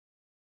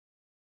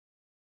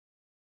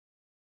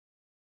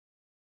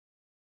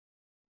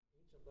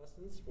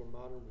lessons for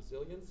modern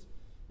resilience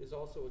is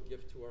also a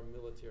gift to our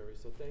military.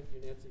 So thank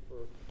you, Nancy,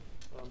 for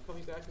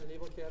coming back to the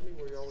Naval Academy,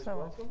 where you're always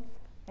welcome.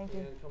 Thank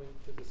you. And coming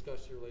to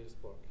discuss your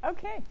latest book.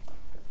 Okay.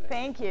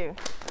 Thank you.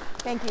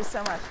 Thank you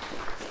so much.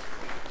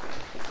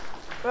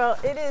 Well,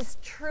 it is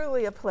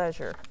truly a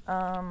pleasure.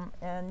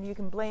 And you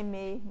can blame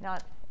me,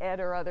 not Ed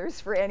or others,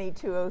 for any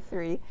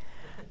 203.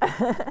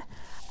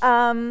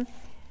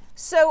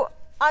 So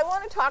I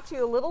want to talk to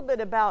you a little bit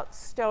about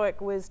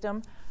Stoic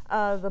Wisdom,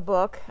 the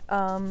book,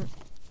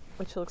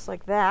 which looks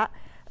like that.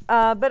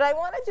 But I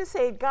wanted to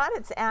say it got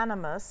its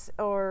animus,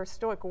 or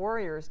Stoic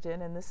warriors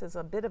did, and this is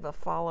a bit of a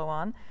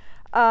follow-on,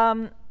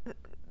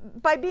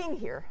 by being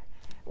here,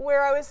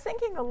 where I was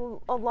thinking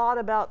a lot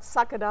about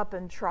suck it up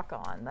and truck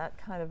on, that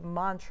kind of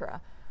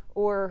mantra,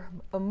 or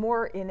a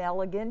more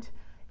inelegant,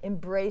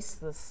 embrace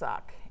the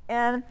suck.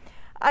 And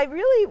I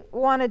really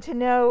wanted to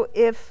know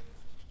if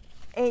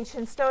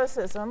ancient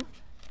Stoicism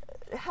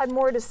had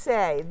more to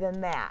say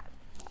than that.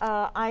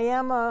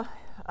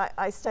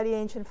 I study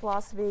ancient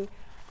philosophy.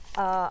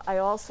 I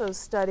also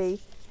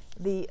study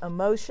the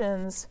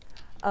emotions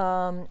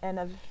and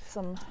have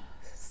some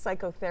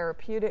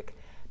psychotherapeutic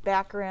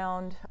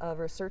background,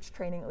 research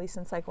training, at least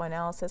in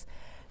psychoanalysis.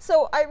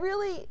 So I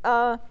really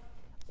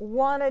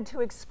wanted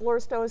to explore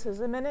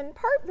Stoicism, and in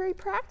part very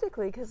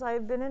practically, because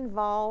I've been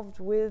involved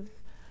with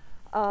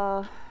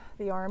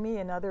the Army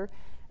and other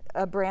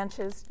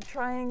branches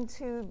trying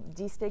to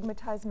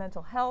destigmatize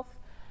mental health,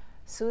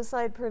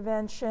 suicide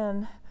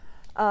prevention,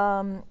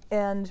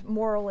 and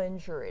moral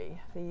injury,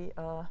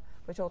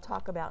 which I'll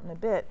talk about in a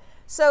bit.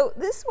 So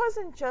this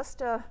wasn't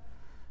just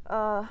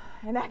an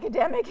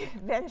academic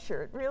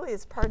venture. It really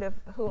is part of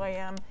who I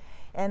am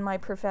and my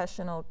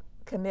professional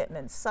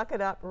commitment. Suck it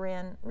up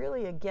ran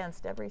really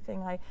against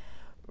everything I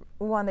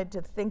wanted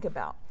to think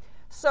about.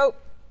 So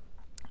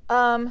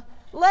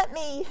let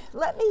me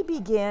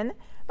begin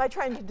by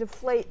trying to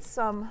deflate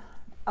some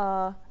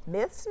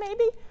myths,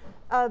 maybe,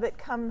 that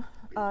come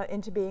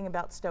into being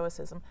about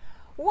Stoicism.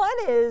 One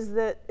is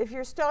that if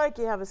you're Stoic,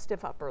 you have a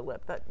stiff upper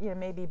lip. That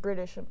may be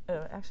British,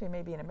 actually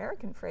maybe an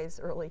American phrase,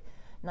 early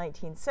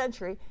 19th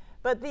century.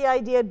 But the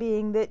idea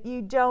being that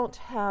you don't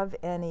have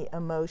any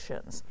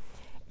emotions.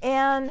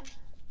 And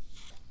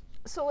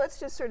so let's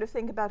just sort of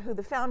think about who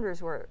the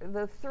founders were.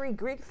 The three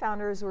Greek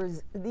founders were,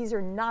 these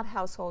are not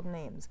household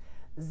names.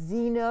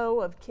 Zeno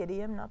of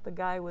Citium, not the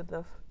guy with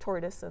the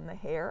tortoise and the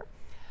hare.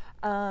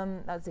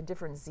 That's a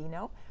different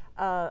Zeno.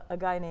 A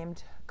guy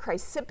named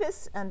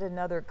Chrysippus and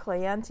another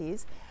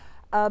Cleanthes.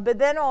 But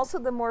then also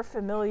the more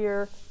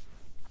familiar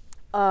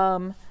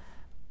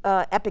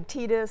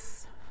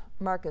Epictetus,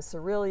 Marcus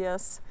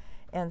Aurelius,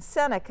 and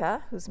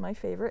Seneca, who's my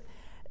favorite.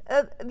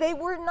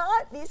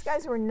 These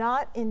guys were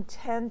not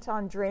intent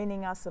on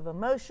draining us of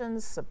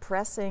emotions,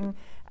 suppressing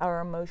our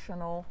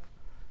emotional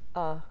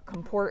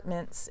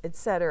comportments,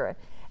 etc.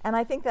 And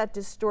I think that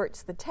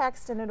distorts the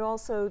text, and it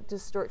also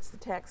distorts the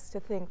text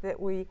to think that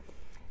we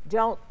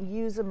don't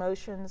use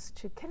emotions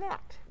to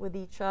connect with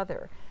each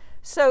other.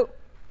 So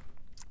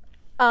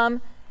the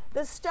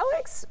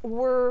Stoics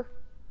were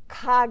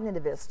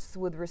cognitivists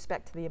with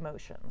respect to the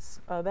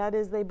emotions. That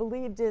is, they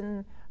believed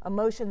in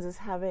emotions as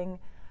having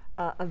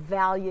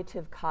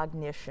evaluative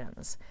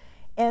cognitions.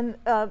 And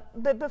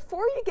but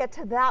before you get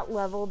to that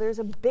level, there's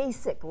a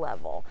basic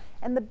level.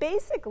 And the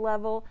basic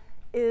level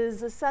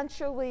is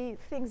essentially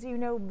things you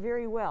know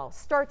very well: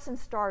 starts and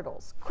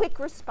startles, quick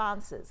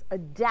responses,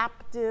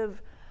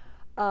 adaptive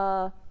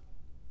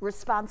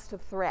response to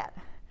threat,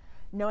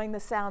 knowing the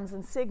sounds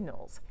and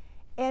signals.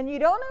 And you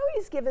don't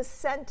always give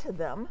assent to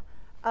them,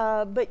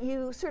 but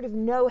you sort of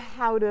know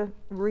how to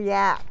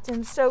react.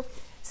 And so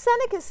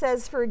Seneca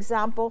says, for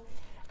example,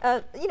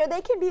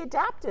 they can be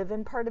adaptive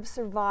and part of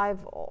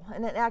survival.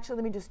 And then actually,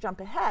 let me just jump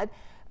ahead.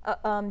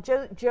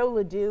 Joe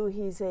Ledoux,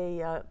 he's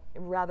a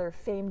rather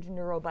famed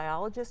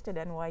neurobiologist at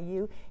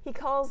NYU. He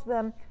calls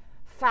them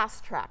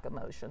fast track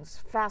emotions,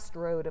 fast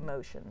road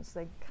emotions.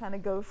 They kind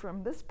of go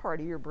from this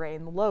part of your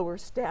brain, the lower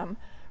stem,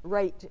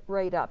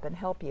 right up and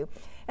help you.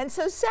 And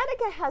so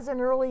Seneca has an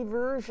early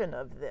version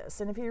of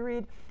this. And if you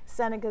read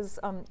Seneca's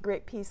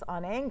great piece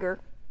on anger,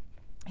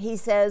 he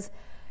says,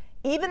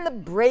 even the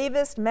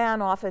bravest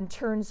man often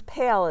turns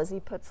pale as he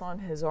puts on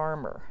his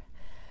armor.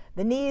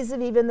 The knees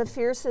of even the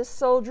fiercest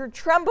soldier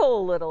tremble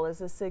a little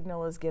as a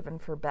signal is given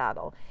for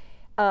battle.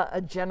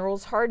 A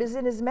general's heart is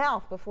in his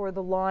mouth before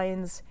the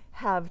lines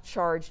have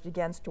charged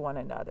against one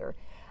another.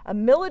 A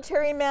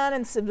military man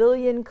in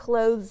civilian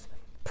clothes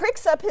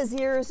pricks up his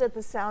ears at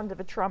the sound of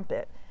a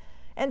trumpet.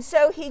 And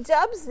so he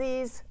dubs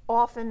these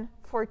often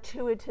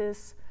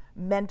fortuitous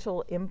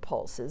mental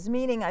impulses,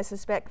 meaning, I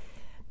suspect,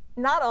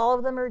 not all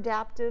of them are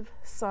adaptive,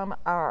 some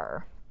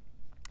are.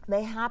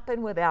 They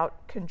happen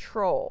without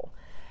control.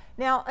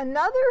 Now,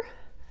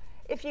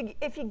 if you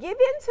give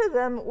in to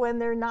them when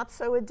they're not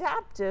so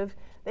adaptive,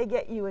 they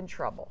get you in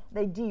trouble.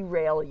 They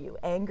derail you.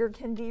 Anger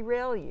can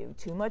derail you.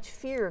 Too much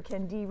fear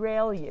can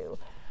derail you.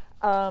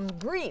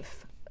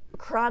 Grief,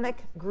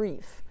 chronic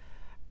grief,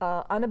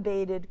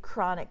 unabated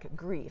chronic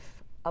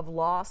grief of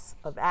loss,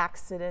 of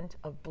accident,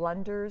 of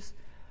blunders,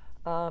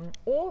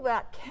 all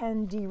that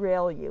can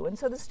derail you. And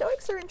so the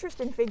Stoics are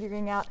interested in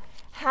figuring out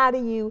how do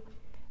you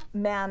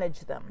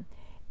manage them.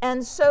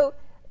 And so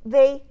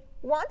they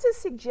want to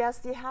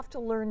suggest you have to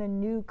learn a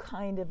new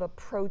kind of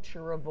approach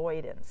or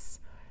avoidance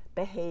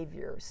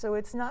behavior. So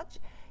it's not,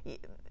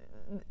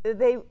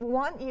 they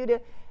want you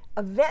to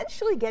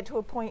eventually get to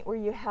a point where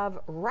you have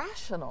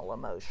rational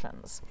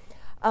emotions.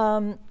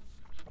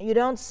 You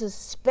don't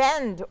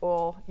suspend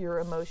all your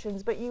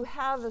emotions, but you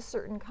have a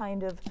certain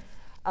kind of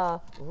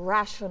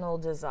rational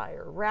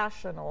desire,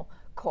 rational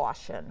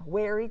caution,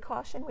 wary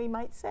caution, we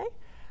might say,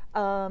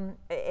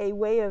 a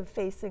way of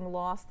facing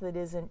loss that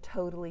isn't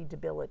totally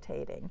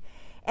debilitating.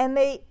 And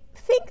they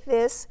think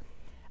this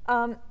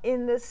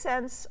in the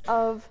sense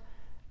of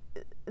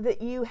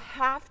that you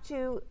have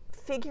to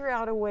figure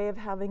out a way of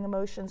having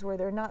emotions where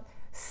they're not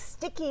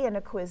sticky and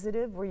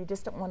acquisitive, where you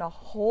just don't want to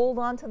hold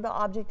on to the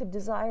object of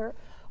desire,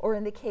 or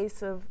in the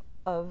case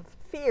of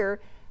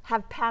fear,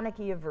 have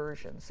panicky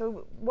aversion.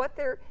 So what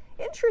they're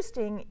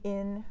interesting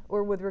in,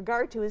 or with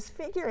regard to, is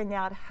figuring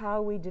out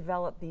how we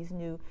develop these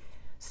new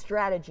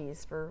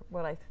strategies for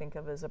what I think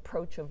of as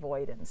approach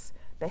avoidance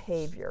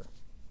behavior.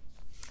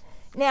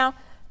 Now,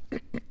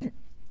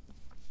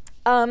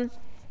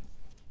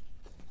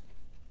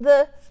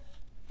 the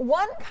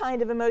one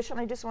kind of emotion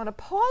I just want to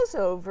pause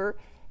over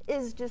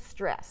is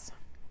distress.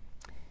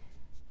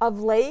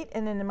 Of late,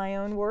 and in my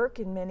own work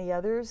and many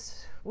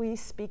others, we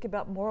speak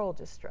about moral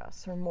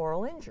distress or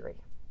moral injury.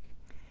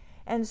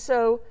 And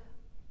so,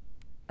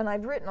 and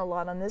I've written a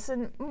lot on this,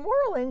 and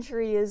moral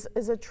injury is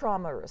a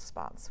trauma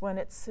response when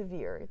it's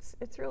severe.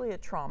 It's really a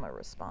trauma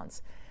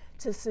response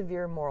to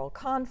severe moral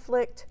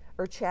conflict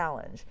or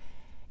challenge.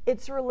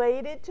 It's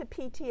related to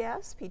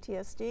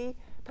PTSD,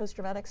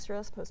 post-traumatic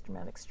stress,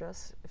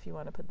 if you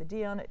want to put the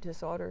D on it,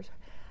 disorders,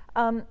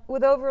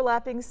 with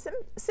overlapping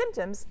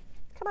symptoms,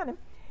 come on in,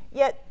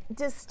 yet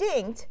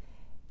distinct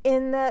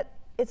in that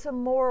it's a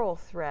moral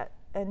threat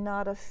and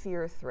not a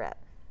fear threat.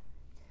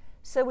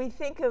 So we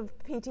think of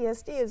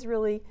PTSD as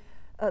really,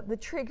 the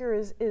trigger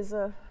is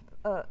a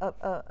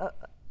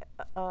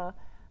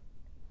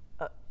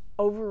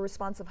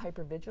over-responsive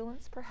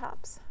hypervigilance,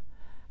 perhaps,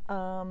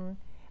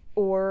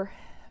 or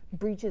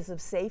breaches of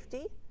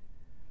safety,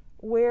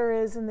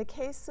 whereas in the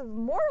case of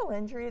moral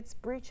injury, it's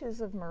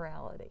breaches of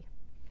morality.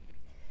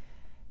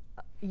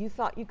 You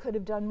thought you could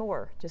have done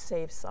more to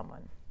save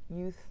someone.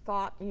 You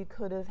thought you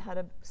could have had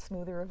a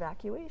smoother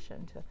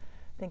evacuation, to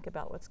think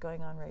about what's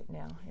going on right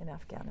now in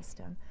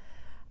Afghanistan.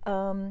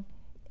 And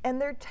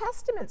they're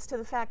testaments to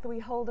the fact that we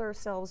hold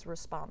ourselves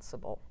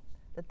responsible,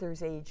 that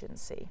there's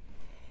agency.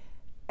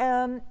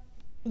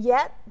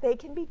 Yet they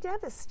can be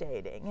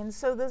devastating. And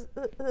so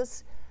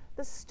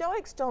the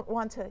Stoics don't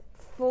want to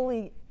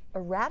fully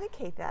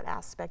eradicate that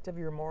aspect of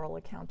your moral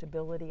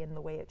accountability in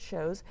the way it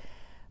shows.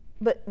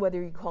 But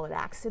whether you call it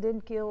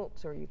accident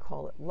guilt, or you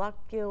call it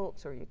luck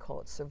guilt, or you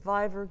call it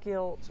survivor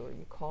guilt, or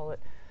you call it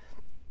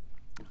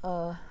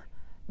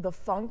the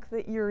funk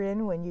that you're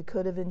in when you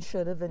could have and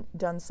should have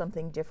done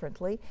something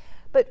differently,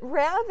 but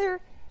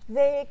rather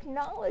they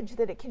acknowledge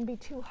that it can be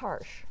too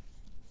harsh.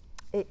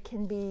 It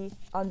can be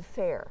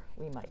unfair,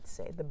 we might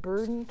say. The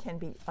burden can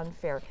be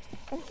unfair.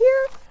 And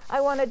here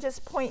I want to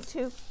just point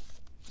to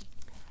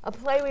a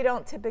play we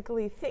don't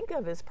typically think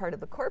of as part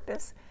of the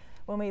corpus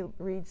when we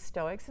read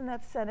Stoics, and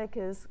that's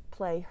Seneca's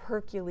play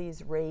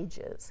Hercules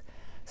Rages.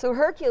 So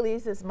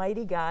Hercules, this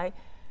mighty guy,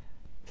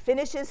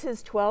 finishes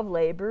his 12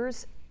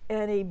 labors,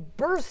 and he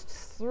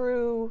bursts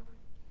through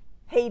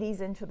Hades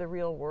into the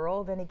real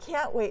world, and he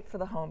can't wait for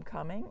the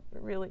homecoming,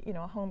 really,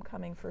 a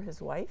homecoming for his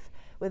wife,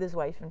 with his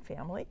wife and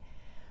family.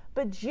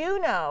 But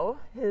Juno,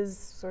 his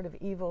sort of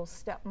evil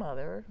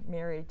stepmother,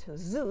 married to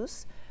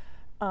Zeus,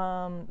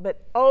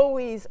 but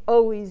always,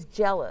 always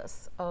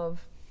jealous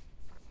of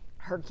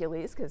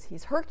Hercules, because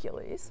he's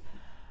Hercules,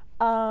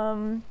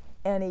 and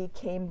he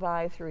came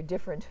by through a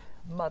different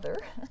mother.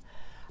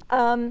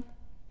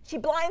 She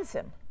blinds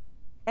him,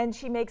 and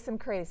she makes him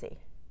crazy.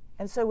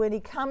 And so when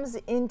he comes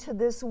into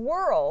this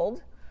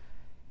world,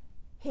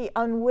 he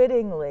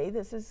unwittingly,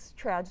 this is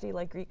tragedy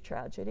like Greek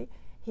tragedy,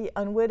 he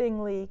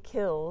unwittingly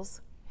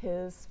kills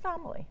his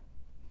family.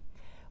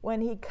 When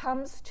he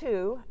comes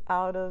to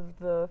out of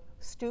the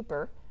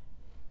stupor,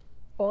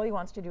 all he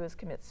wants to do is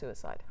commit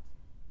suicide.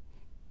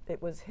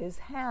 It was his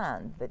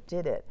hand that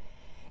did it.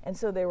 And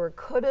so there were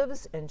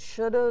could-haves and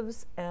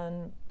should-haves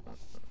and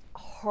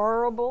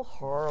horrible,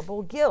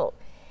 horrible guilt.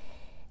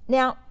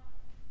 Now,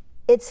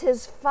 it's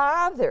his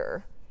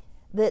father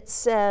that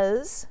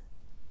says,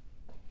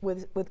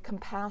 with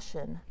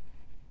compassion,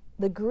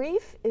 the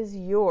grief is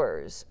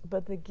yours,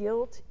 but the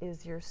guilt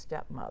is your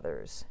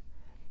stepmother's.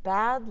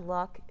 Bad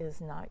luck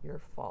is not your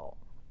fault.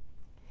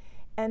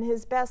 And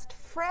his best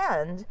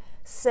friend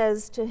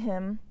says to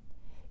him,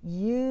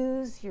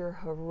 use your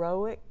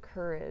heroic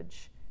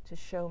courage to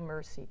show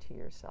mercy to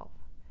yourself.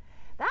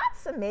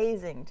 That's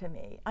amazing to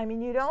me. I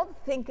mean, you don't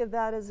think of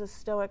that as a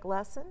Stoic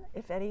lesson.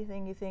 If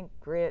anything, you think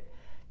grit,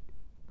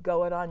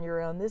 go it on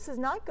your own. This is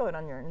not go it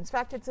on your own. In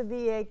fact, it's a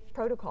VA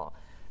protocol.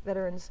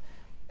 Veterans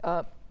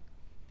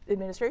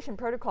administration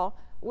protocol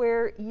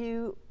where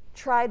you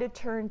try to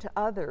turn to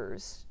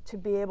others to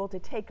be able to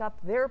take up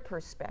their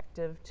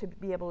perspective, to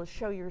be able to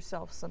show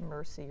yourself some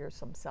mercy or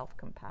some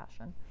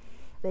self-compassion.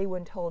 They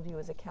wouldn't hold you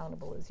as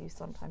accountable as you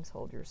sometimes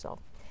hold yourself.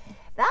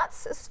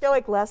 That's a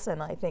Stoic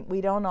lesson, I think,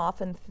 we don't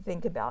often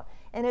think about.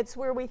 And it's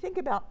where we think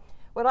about,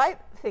 what I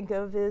think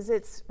of is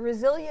it's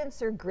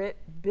resilience or grit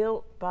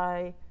built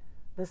by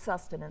the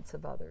sustenance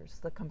of others,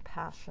 the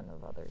compassion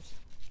of others.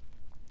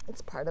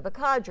 It's part of a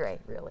cadre,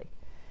 really.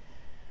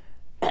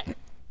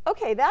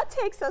 Okay, that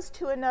takes us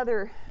to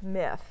another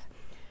myth,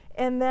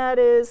 and that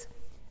is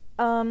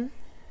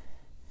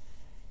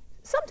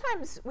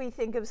sometimes we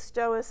think of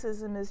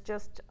Stoicism as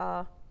just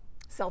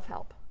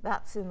self-help.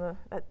 That's in the,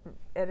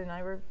 Ed and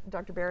I were,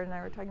 Dr. Barrett and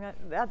I were talking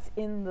about, that's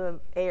in the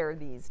air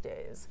these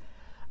days.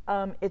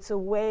 It's a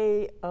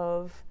way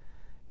of,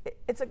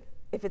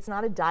 if it's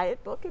not a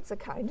diet book, it's a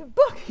kind of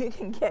book you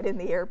can get in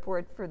the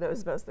airport for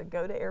those of us that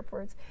go to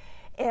airports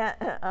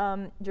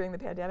and, during the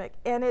pandemic.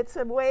 And it's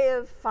a way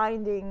of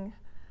finding,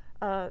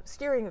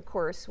 steering a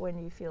course when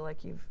you feel like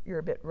you're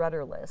a bit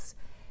rudderless.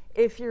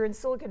 If you're in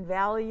Silicon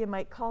Valley, you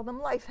might call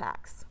them life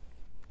hacks.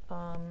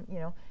 You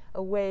know,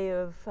 a way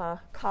of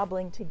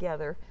cobbling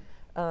together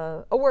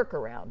a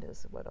workaround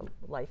is what a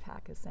life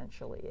hack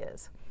essentially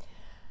is.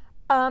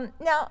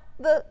 Now,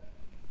 the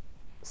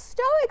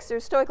Stoics, or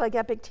Stoic like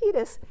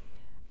Epictetus,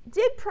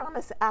 did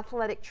promise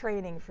athletic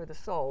training for the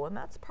soul, and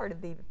that's part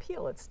of the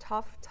appeal. It's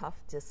tough, tough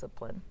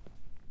discipline.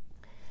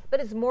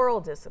 But it's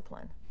moral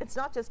discipline. It's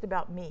not just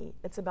about me,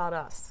 it's about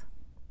us.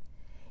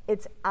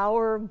 It's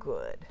our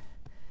good.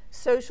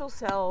 Social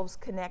selves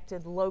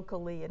connected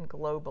locally and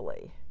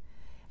globally.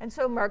 And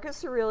so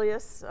Marcus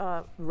Aurelius,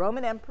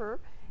 Roman emperor,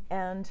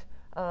 and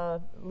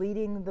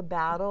leading the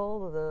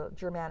battle, the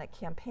Germanic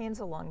campaigns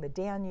along the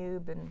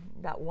Danube in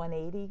about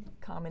 180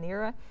 Common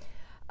Era,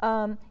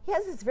 he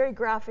has this very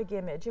graphic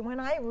image. And when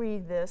I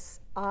read this,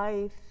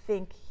 I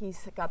think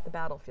he's got the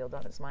battlefield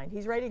on his mind.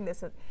 He's writing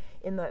this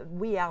in the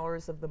wee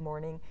hours of the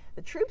morning.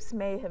 The troops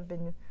may have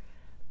been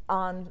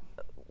on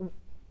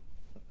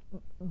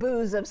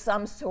booze of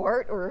some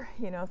sort, or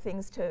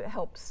things to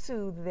help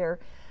soothe their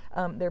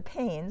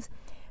pains.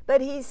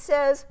 But he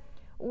says,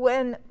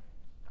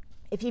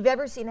 if you've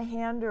ever seen a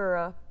hand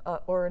or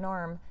an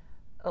arm,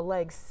 a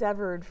leg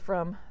severed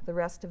from the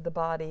rest of the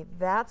body,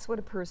 that's what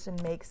a person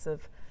makes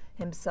of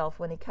himself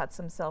when he cuts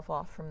himself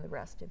off from the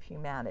rest of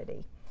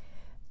humanity.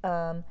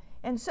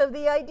 And so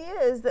the idea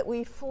is that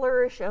we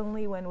flourish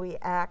only when we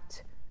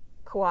act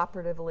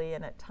cooperatively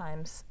and at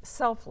times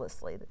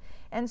selflessly.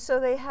 And so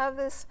they have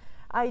this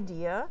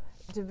idea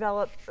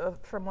developed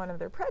from one of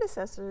their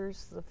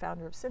predecessors, the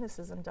founder of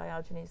Cynicism,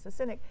 Diogenes the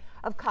Cynic,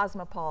 of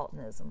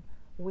cosmopolitanism.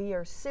 We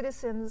are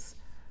citizens,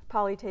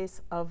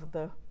 polites, of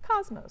the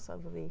cosmos,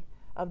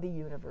 of the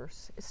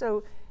universe.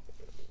 So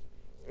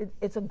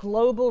it's a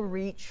global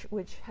reach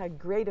which had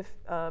great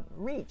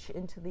reach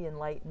into the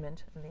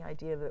Enlightenment, and the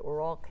idea that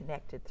we're all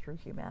connected through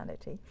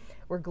humanity.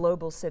 We're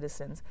global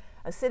citizens.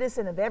 A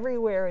citizen of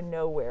everywhere and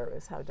nowhere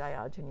is how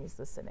Diogenes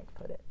the Cynic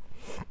put it.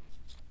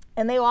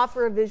 And they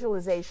offer a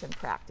visualization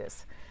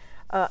practice.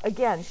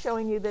 Again,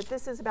 showing you that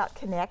this is about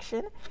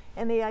connection,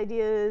 and the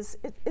idea is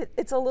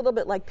it's a little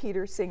bit like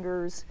Peter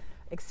Singer's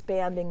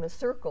expanding the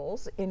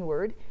circles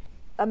inward.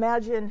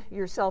 Imagine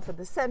yourself at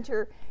the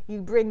center. You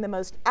bring the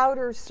most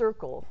outer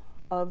circle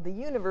of the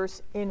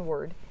universe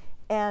inward,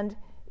 and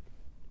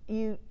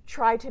you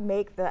try to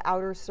make the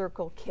outer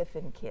circle kith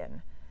and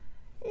kin.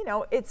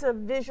 It's a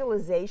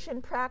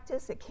visualization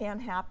practice. It can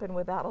happen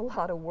without a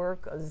lot of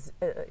work.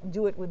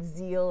 Do it with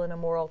zeal and a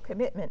moral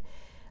commitment.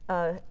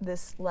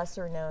 This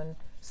lesser-known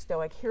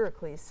Stoic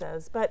Heracles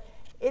says, but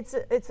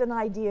it's an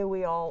idea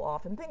we all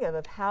often think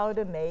of how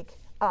to make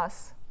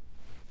us,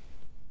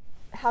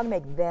 how to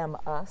make them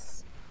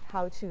us,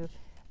 how to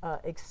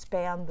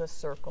expand the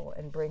circle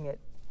and bring it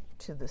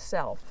to the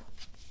self.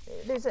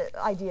 There's an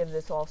idea of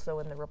this also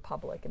in the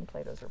Republic, in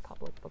Plato's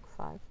Republic, Book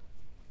 5.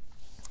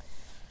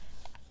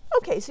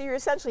 Okay, so you're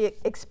essentially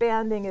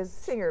expanding,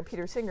 as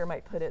Peter Singer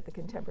might put it, the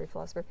contemporary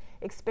philosopher.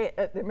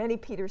 There are many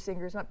Peter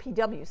Singers, not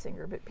P.W.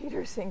 Singer, but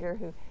Peter Singer,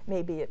 who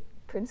may be at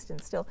Princeton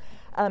still,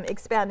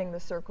 expanding the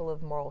circle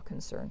of moral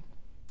concern.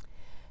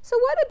 So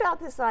what about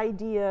this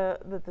idea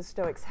that the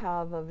Stoics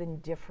have of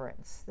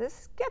indifference?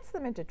 This gets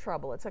them into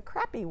trouble. It's a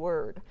crappy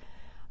word.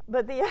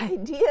 But the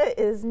idea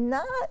is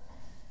not,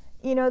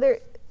 the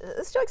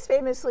Stoics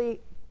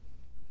famously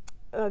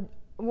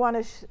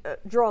want to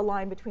draw a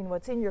line between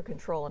what's in your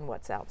control and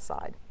what's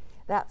outside.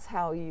 That's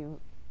how you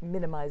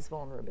minimize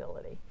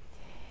vulnerability.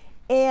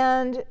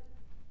 And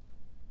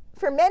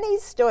for many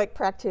Stoic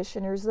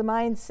practitioners, the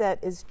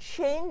mindset is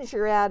change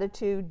your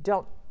attitude,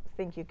 don't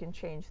think you can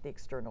change the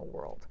external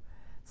world.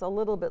 It's a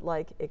little bit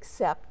like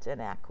accept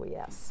and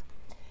acquiesce.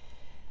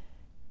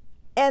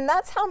 And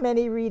that's how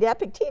many read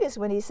Epictetus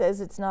when he says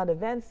it's not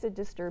events that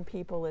disturb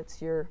people,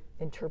 it's your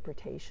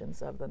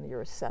interpretations of them, your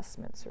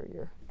assessments or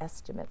your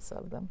estimates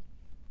of them.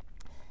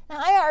 Now,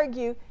 I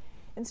argue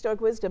in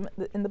Stoic Wisdom,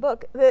 in the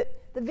book,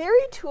 that the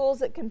very tools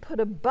that can put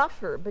a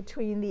buffer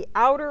between the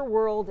outer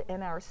world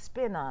and our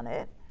spin on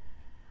it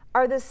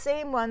are the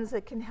same ones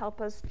that can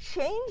help us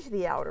change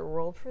the outer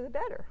world for the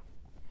better.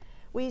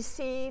 We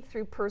see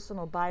through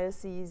personal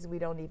biases we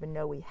don't even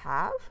know we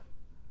have.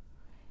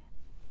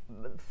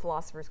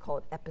 Philosophers call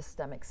it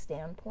epistemic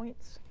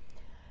standpoints.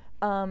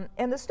 And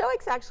the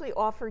Stoics actually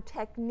offer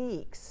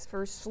techniques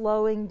for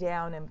slowing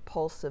down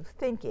impulsive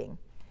thinking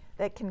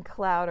that can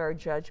cloud our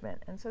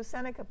judgment. And so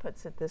Seneca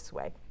puts it this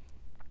way.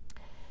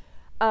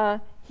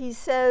 He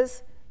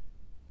says,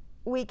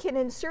 we can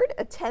insert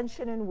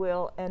attention and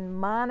will and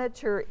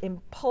monitor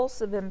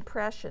impulsive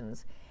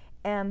impressions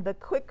and the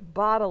quick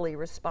bodily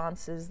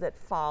responses that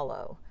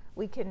follow.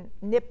 We can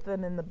nip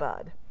them in the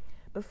bud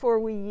before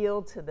we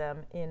yield to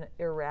them in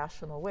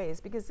irrational ways.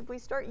 Because if we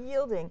start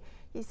yielding,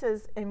 he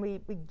says, and we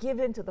give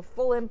in to the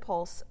full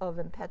impulse of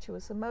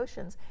impetuous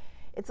emotions,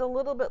 it's a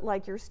little bit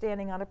like you're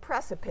standing on a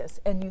precipice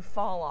and you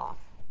fall off.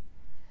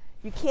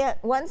 You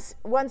can't, once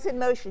in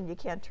motion, you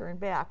can't turn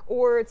back.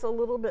 Or it's a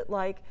little bit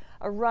like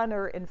a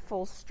runner in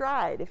full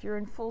stride. If you're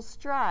in full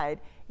stride,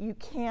 you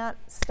can't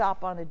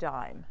stop on a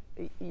dime.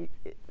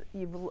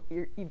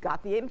 You've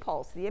got the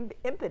impulse. The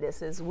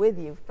impetus is with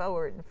you,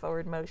 forward and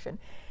forward motion.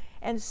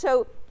 And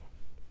so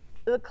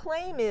the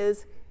claim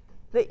is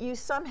that you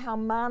somehow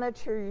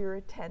monitor your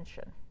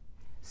attention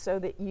so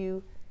that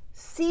you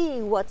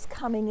see what's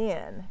coming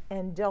in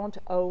and don't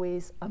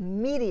always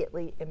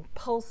immediately,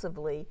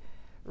 impulsively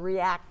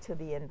react to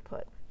the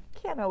input.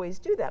 Can't always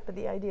do that, but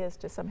the idea is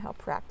to somehow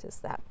practice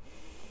that.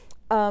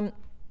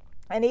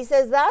 And he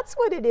says that's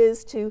what it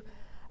is to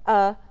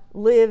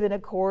live in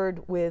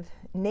accord with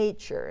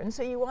nature. And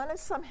so you want to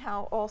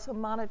somehow also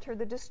monitor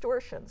the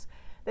distortions.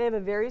 They have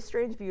a very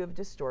strange view of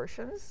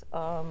distortions,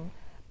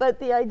 but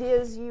the idea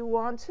is you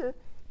want to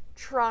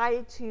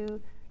try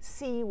to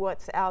see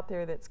what's out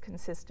there that's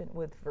consistent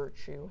with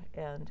virtue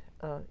and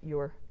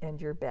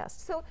your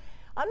best. So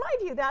on my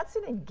view, that's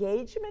an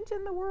engagement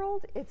in the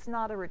world. It's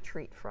not a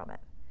retreat from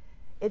it.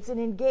 It's an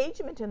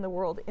engagement in the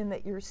world in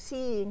that you're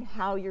seeing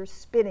how you're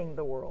spinning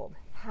the world,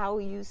 how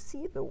you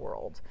see the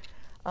world.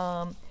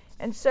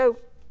 And so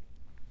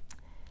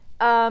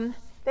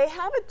they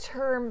have a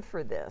term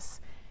for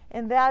this,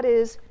 and that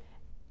is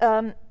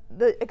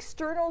the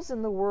externals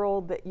in the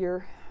world that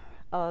you're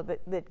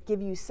that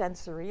give you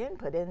sensory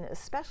input, and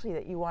especially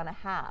that you want to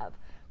have,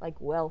 like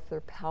wealth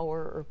or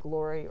power or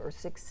glory or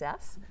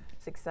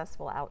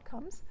successful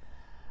outcomes.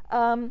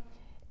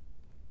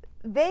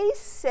 They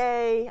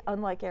say,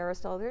 unlike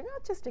Aristotle, they're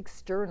not just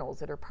externals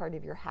that are part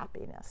of your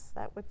happiness.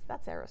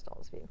 That's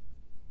Aristotle's view.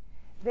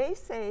 They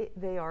say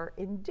they are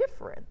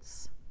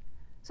indifferents.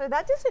 So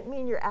that doesn't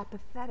mean you're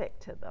apathetic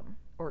to them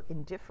or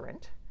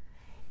indifferent.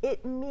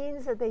 It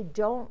means that they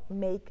don't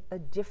make a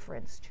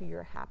difference to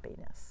your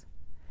happiness.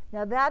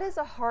 Now that is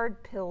a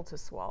hard pill to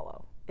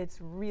swallow. It's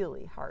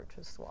really hard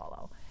to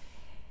swallow.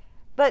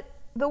 But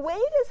the way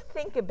to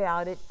think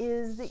about it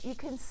is that you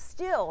can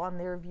still, on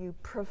their view,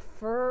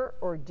 prefer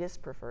or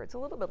disprefer. It's a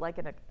little bit like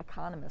an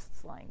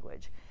economist's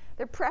language.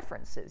 They're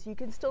preferences. You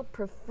can still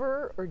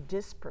prefer or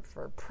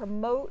disprefer,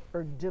 promote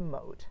or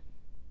demote.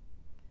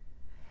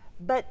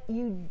 But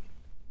and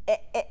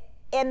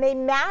they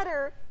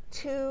matter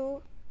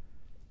to,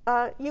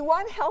 you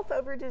want health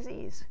over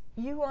disease.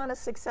 You want a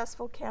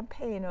successful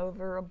campaign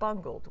over a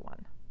bungled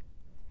one.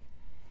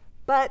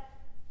 But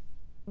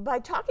by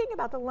talking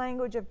about the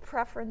language of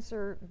preference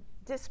or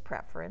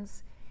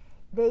dispreference,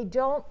 they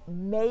don't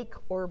make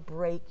or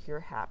break your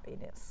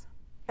happiness.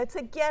 It's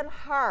again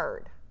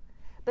hard,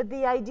 but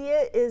the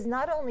idea is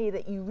not only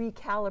that you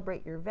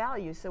recalibrate your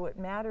value, so what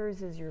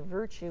matters is your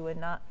virtue and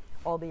not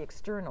all the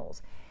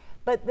externals,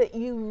 but that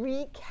you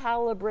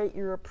recalibrate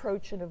your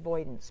approach and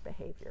avoidance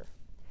behavior.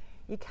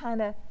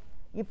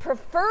 You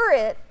prefer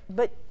it,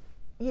 but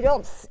you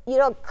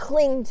don't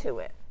cling to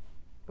it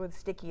with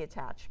sticky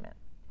attachment.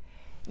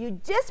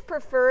 You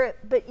disprefer it,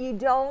 but you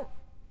don't.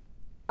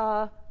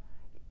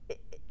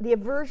 The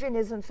aversion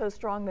isn't so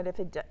strong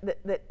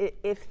that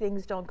if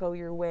things don't go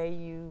your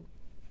way,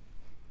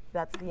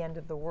 that's the end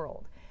of the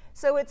world.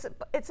 So it's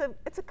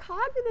a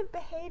cognitive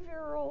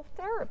behavioral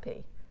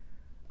therapy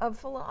of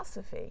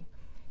philosophy.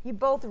 You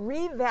both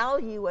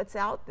revalue what's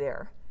out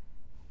there,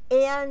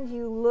 and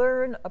you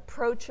learn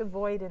approach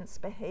avoidance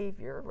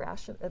behavior,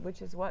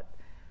 which is what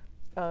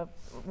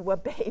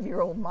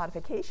behavioral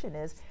modification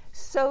is,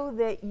 so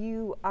that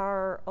you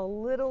are a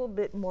little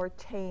bit more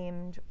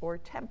tamed or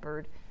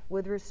tempered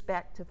with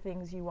respect to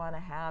things you want to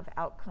have,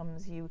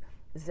 outcomes you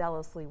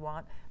zealously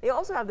want. They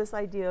also have this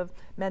idea of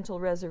mental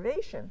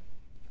reservation,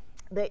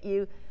 that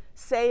you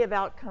say of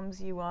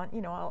outcomes you want,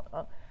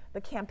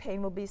 the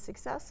campaign will be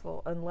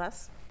successful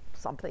unless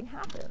something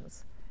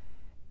happens.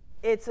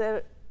 It's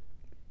a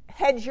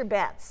hedge your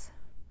bets.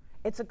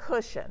 It's a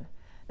cushion.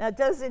 Now, it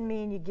doesn't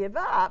mean you give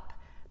up,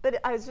 but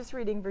I was just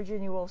reading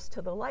Virginia Woolf's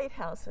To the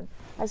Lighthouse, and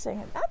I was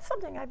saying, that's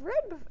something I've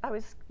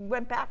read.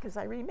 Went back as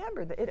I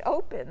remembered that it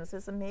opens,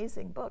 this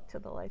amazing book, To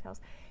the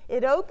Lighthouse.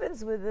 It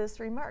opens with this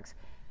remarks.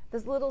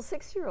 This little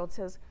 6-year-old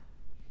says,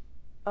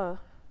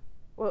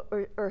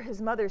 or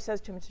his mother says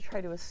to him to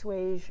try to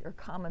assuage or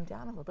calm him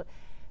down a little bit.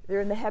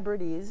 They're in the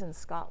Hebrides in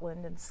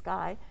Scotland and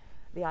Skye,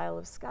 the Isle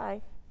of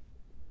Skye.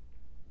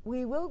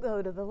 we will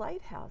go to the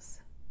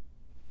lighthouse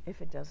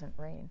if it doesn't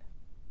rain.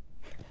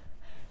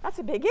 That's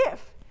a big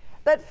if.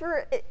 But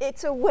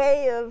it's a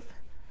way of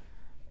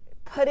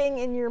putting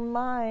in your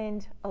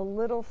mind a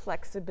little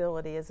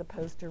flexibility as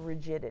opposed to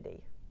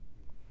rigidity.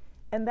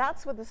 And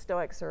that's what the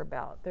Stoics are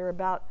about. They're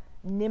about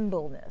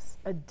nimbleness,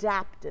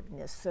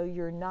 adaptiveness, so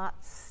you're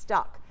not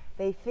stuck.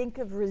 They think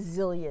of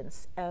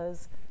resilience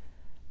as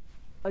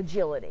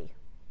agility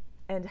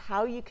and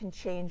how you can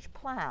change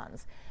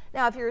plans.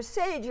 Now, if you're a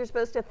sage, you're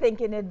supposed to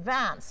think in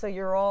advance, so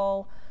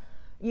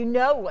you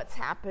know what's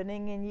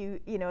happening, and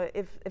you know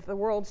if the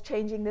world's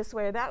changing this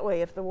way or that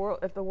way, if the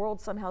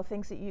world somehow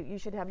thinks that you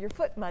should have your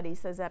foot muddy,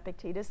 says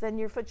Epictetus, then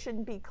your foot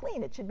shouldn't be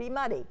clean, it should be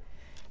muddy.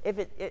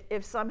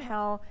 If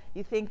somehow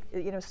you think,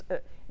 in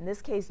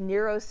this case,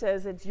 Nero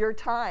says it's your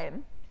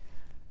time,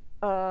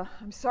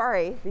 I'm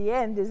sorry, the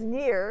end is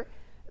near,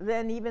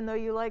 then even though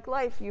you like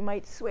life, you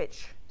might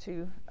switch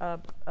to a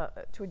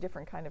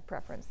different kind of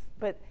preference.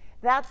 But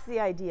that's the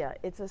idea.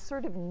 It's a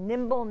sort of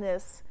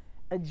nimbleness,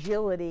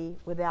 agility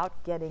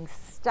without getting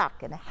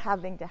stuck and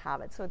having to have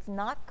it. So it's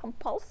not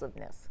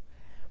compulsiveness,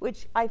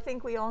 which I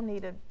think we all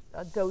need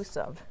a dose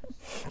of.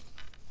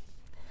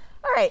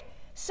 All right,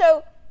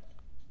 so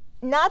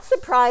not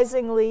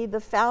surprisingly, the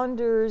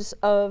founders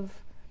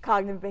of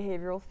cognitive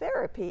behavioral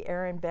therapy,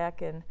 Aaron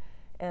Beck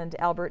and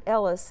Albert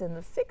Ellis in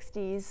the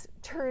 60s,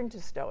 turned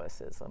to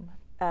Stoicism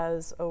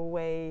as a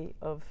way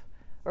of,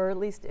 or at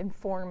least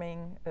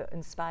informing,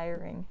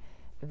 inspiring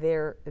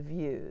their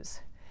views.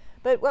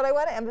 But what I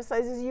want to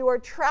emphasize is you are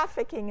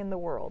trafficking in the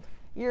world.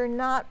 You're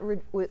not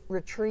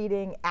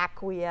retreating,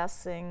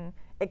 acquiescing,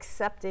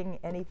 accepting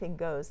anything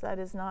goes. That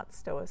is not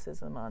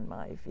Stoicism on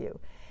my view.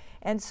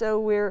 And so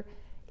we're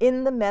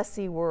in the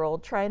messy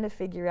world trying to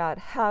figure out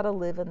how to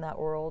live in that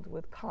world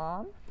with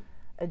calm,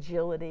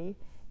 agility,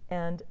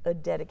 and a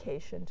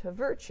dedication to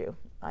virtue.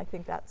 I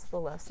think that's the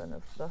lesson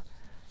of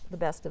the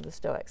best of the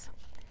Stoics.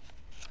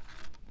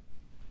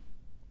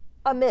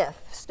 A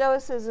myth.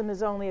 Stoicism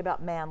is only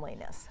about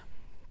manliness.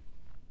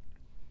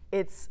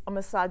 It's a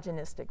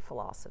misogynistic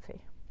philosophy.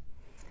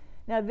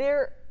 Now,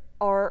 there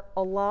are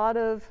a lot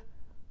of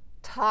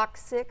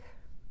toxic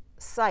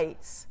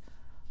sites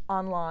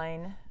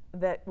online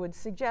that would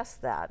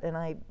suggest that, and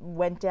I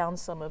went down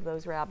some of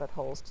those rabbit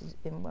holes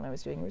when I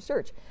was doing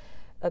research.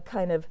 A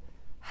kind of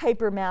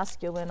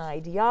hyper-masculine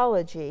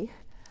ideology,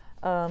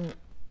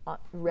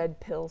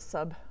 red pill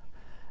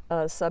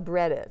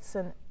subreddits,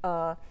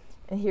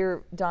 and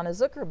here Donna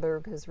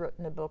Zuckerberg has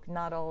written a book,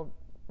 Not All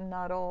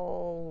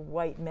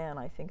White Men,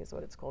 I think is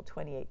what it's called,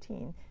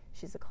 2018.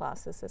 She's a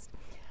classicist.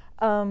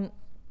 And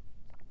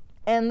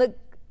the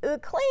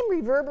claim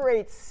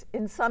reverberates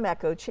in some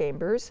echo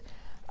chambers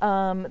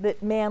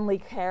that manly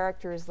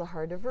character is the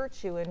heart of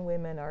virtue and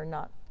women are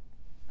not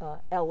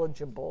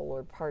eligible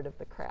or part of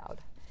the crowd.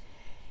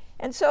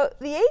 And so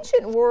the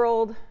ancient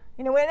world,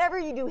 whenever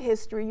you do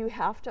history, you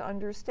have to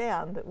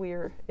understand that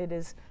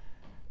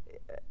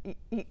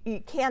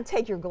you can't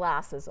take your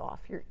glasses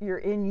off. You're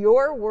in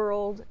your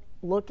world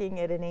looking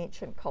at an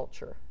ancient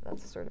culture.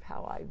 That's sort of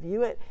how I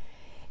view it.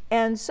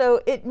 And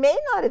so it may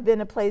not have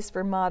been a place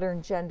for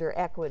modern gender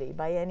equity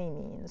by any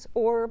means,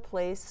 or a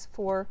place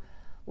for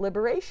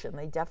liberation.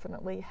 They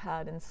definitely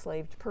had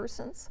enslaved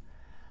persons,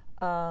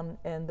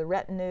 and the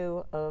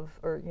retinue of,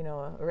 a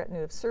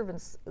retinue of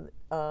servants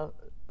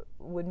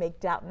would make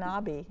Downton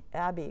Abbey,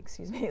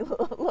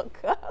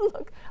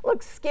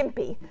 look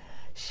skimpy,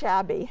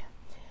 shabby.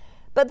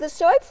 But the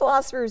Stoic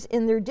philosophers,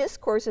 in their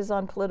discourses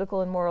on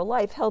political and moral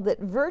life, held that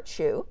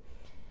virtue,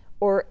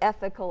 or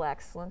ethical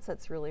excellence,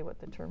 that's really what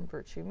the term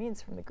virtue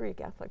means from the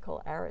Greek,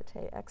 ethical,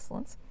 arete,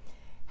 excellence,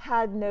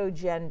 had no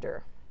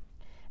gender.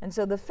 And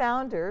so the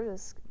founder,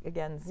 this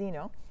again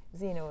Zeno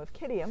of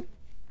Citium,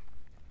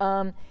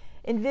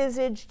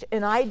 envisaged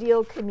an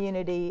ideal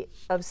community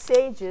of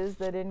sages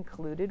that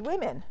included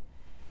women.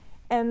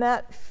 And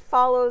that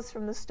follows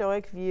from the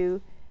Stoic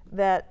view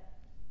that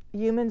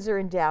humans are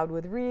endowed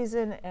with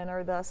reason and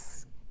are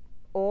thus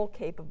all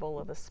capable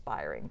of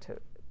aspiring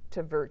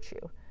to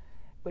virtue,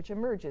 which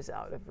emerges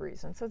out of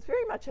reason. So it's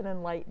very much an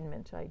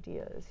Enlightenment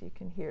idea, as you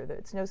can hear. That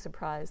it's no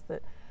surprise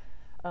that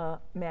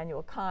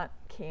Immanuel Kant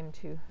came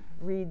to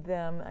read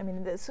them. I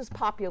mean, this was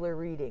popular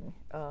reading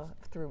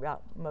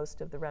throughout most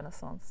of the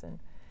Renaissance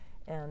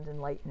and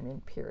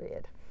Enlightenment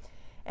period.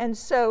 And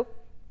so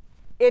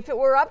if it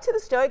were up to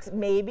the Stoics,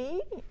 maybe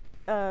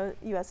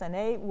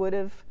USNA would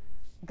have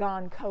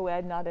gone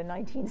co-ed not in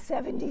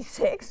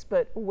 1976,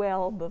 but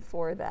well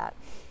before that.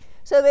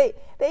 So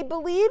they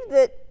believed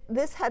that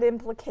this had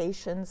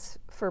implications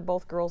for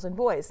both girls and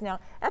boys. Now,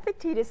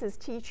 Epictetus'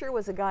 teacher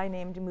was a guy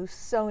named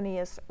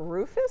Musonius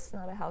Rufus,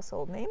 not a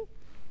household name,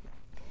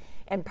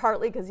 and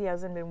partly because he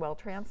hasn't been well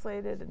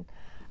translated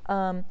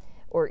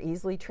or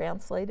easily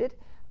translated,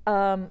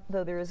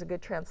 though there is a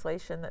good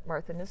translation that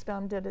Martha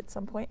Nussbaum did at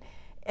some point.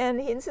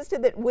 And he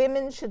insisted that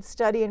women should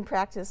study and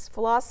practice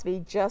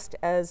philosophy just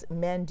as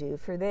men do,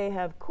 for they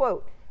have,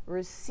 quote,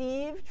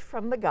 received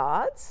from the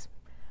gods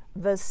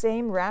the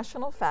same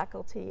rational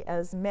faculty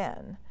as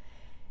men,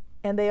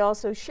 And they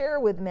also share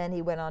with men,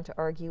 he went on to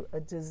argue, a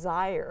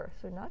desire,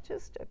 so not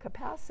just a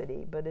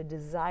capacity, but a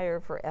desire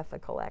for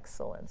ethical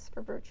excellence,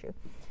 for virtue.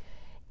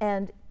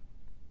 And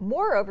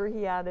moreover,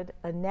 he added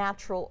a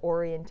natural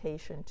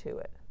orientation to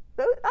it.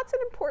 That's an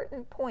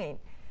important point.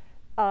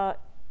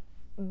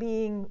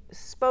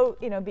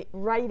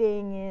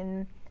 Writing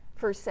in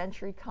first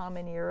century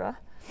Common Era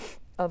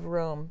of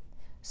Rome.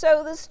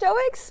 So the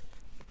Stoics,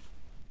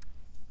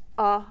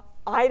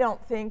 I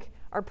don't think,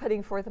 are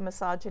putting forth a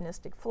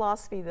misogynistic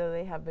philosophy, though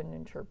they have been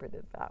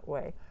interpreted that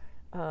way.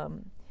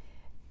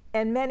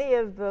 And many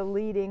of the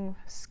leading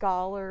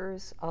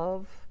scholars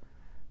of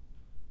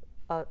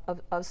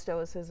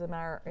Stoicism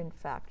are, in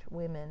fact,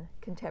 women,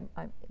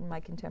 my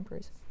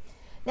contemporaries.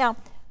 Now,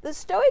 the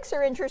Stoics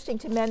are interesting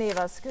to many of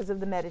us because of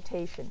the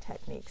meditation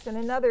techniques. And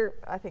another,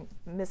 I think,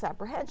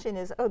 misapprehension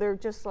is, oh, they're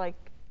just like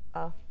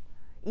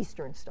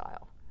Eastern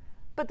style.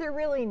 But they're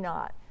really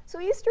not. So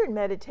Eastern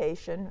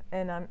meditation,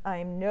 and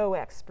I'm no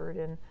expert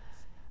in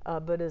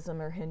Buddhism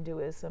or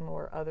Hinduism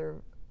or other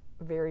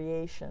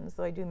variations,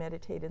 though I do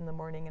meditate in the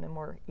morning in a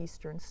more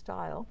Eastern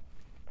style,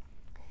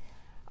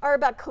 are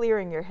about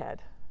clearing your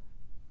head.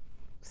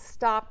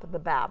 Stop the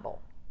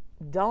babble.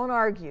 Don't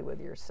argue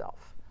with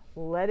yourself.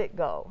 Let it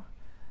go.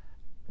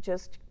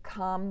 Just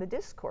calm the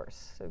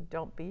discourse, so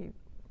don't be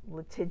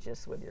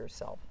litigious with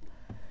yourself.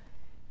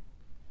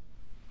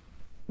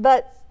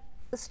 But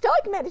the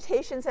Stoic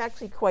meditation is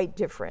actually quite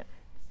different.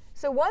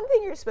 So one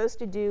thing you're supposed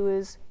to do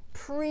is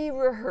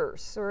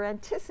pre-rehearse or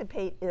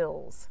anticipate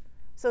ills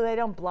so they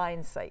don't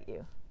blindsight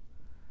you.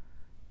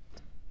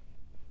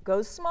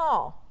 Go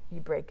small. You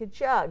break a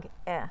jug.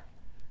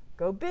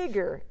 Go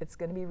bigger. It's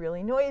going to be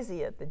really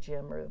noisy at the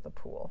gym or the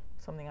pool.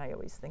 Something I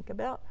always think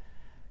about.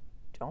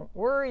 Don't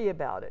worry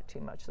about it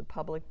too much. The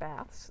public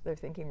baths, they're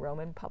thinking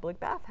Roman public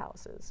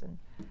bathhouses in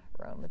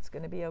Rome. It's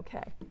going to be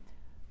okay.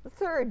 The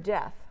third,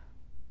 death.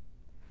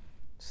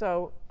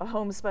 So a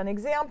homespun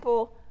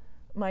example,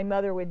 my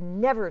mother would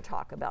never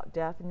talk about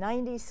death,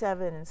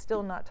 97 and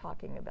still not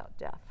talking about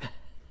death.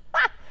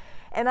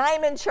 And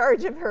I'm in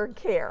charge of her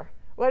care.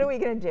 What are we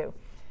going to do?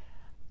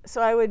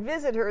 So I would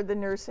visit her at the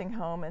nursing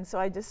home, and so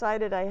I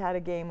decided I had a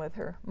game with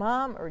her.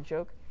 Mom, or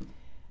joke,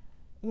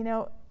 you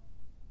know,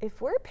 if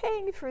we're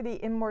paying for the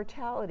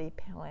immortality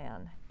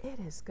plan, it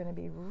is going to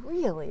be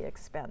really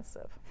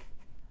expensive.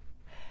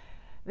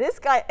 This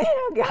guy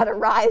got a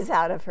rise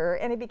out of her,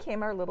 and it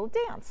became our little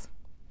dance.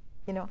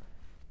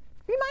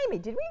 Remind me,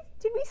 did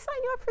we sign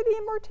you up for the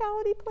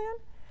immortality plan?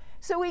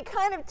 So we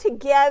kind of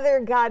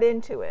together got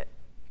into it.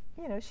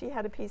 She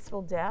had a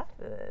peaceful death,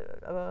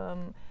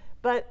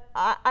 but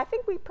I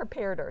think we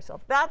prepared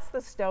ourselves. That's the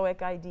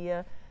Stoic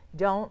idea.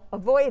 Don't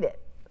avoid it.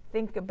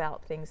 Think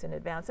about things in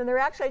advance. And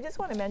I just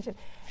want to mention,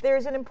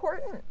 there's an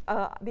important,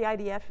 the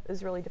IDF,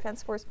 Israeli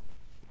Defense Force,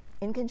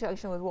 in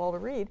conjunction with Walter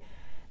Reed,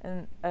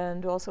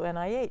 and also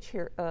NIH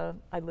here.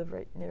 I live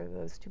right near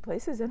those two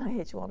places,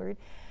 NIH, Walter Reed.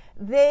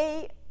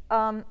 They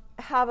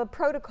have a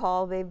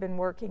protocol they've been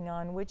working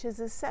on, which is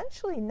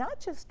essentially not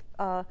just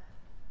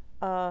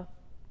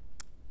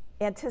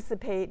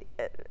anticipate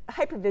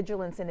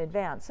hypervigilance in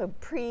advance, so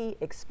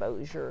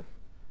pre-exposure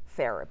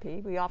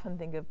therapy. We often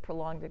think of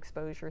prolonged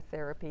exposure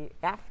therapy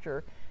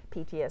after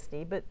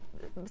PTSD, but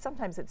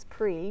sometimes it's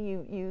pre.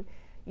 You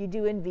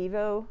do in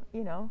vivo,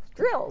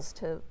 drills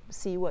to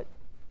see what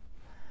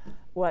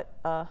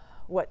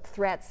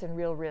threats and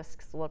real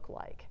risks look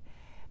like.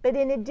 But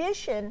in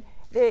addition,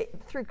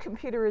 through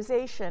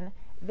computerization,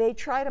 they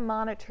try to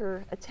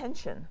monitor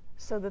attention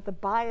so that the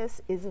bias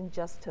isn't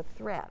just to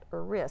threat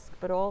or risk,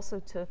 but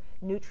also to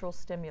neutral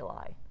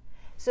stimuli,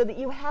 so that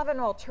you have an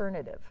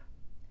alternative.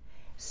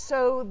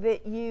 Because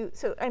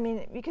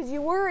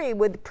you worry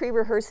with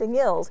pre-rehearsing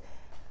ills,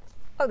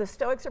 the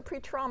Stoics are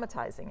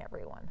pre-traumatizing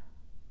everyone.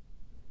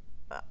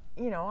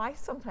 I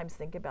sometimes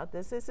think about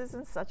this. This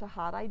isn't such a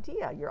hot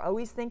idea. You're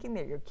always thinking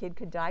that your kid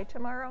could die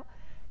tomorrow.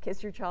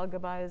 Kiss your child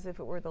goodbye as if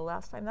it were the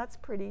last time. That's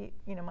pretty,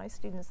 my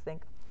students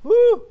think,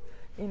 whoo,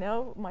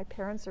 my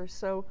parents are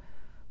so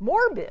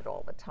morbid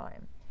all the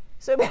time.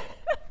 So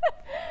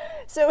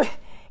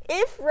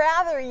if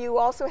rather you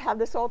also have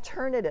this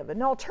alternative,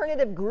 an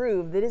alternative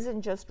groove that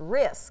isn't just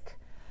risk,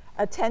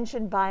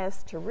 attention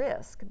bias to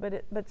risk,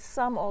 but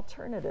some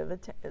alternative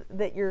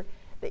that you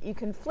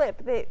can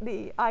flip.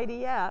 The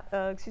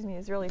IDF,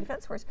 Israeli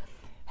Defense Force,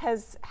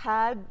 has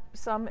had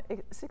some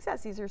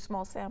success. These are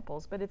small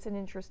samples, but it's an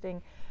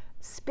interesting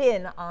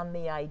spin on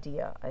the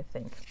idea, I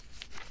think.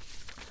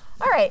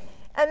 All right.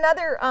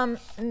 Another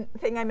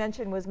thing I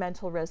mentioned was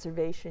mental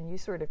reservation. You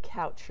sort of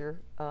couch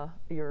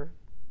your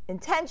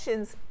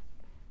intentions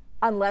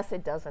unless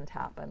it doesn't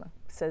happen.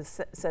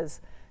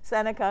 Says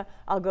Seneca,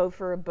 I'll go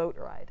for a boat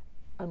ride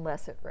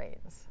unless it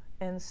rains.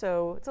 And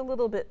so it's a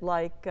little bit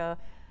like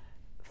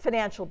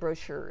financial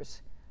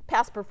brochures.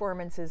 Past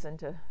performance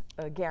isn't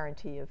a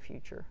guarantee of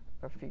future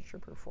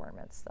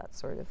performance, that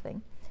sort of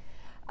thing.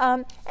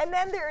 And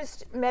then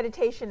there's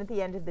meditation at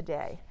the end of the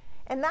day.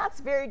 And that's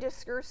very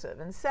discursive.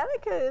 And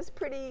Seneca is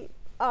pretty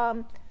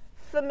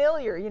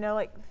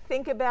familiar,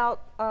 think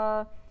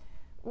about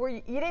where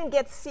you didn't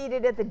get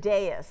seated at the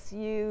dais.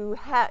 You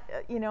had,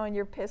 and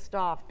you're pissed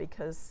off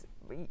because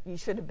you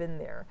should have been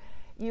there.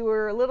 You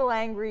were a little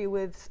angry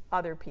with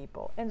other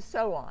people, and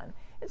so on.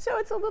 And so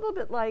it's a little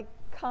bit like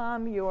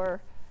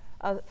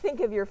think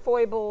of your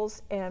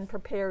foibles and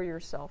prepare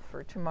yourself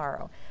for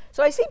tomorrow.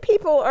 So I see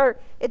people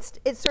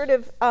it's sort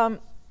of,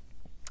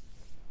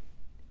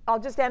 I'll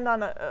just end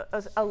on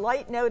a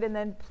light note and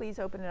then please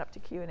open it up to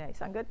Q&A.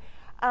 Sound good?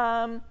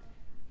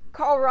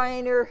 Carl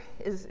Reiner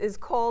is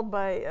called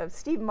by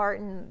Steve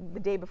Martin the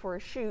day before a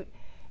shoot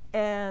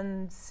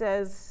and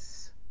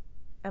says,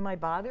 "Am I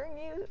bothering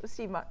you?"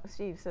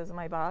 Steve says, "Am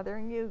I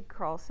bothering you?"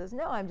 Carl says,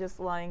 "No, I'm just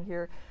lying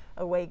here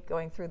awake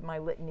going through my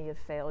litany of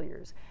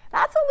failures."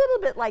 That's a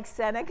little bit like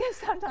Seneca.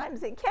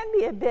 Sometimes it can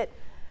be a bit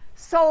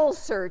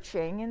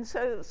soul-searching, and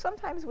so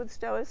sometimes with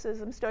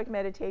Stoicism, Stoic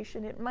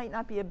meditation, it might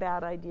not be a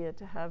bad idea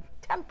to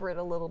temper it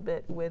a little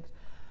bit with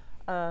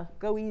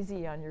go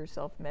easy on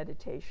yourself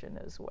meditation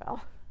as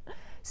well.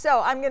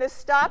 So I'm going to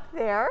stop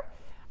there.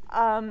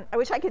 I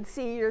wish I could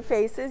see your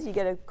faces. You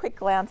get a quick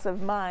glance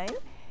of mine.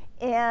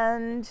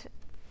 And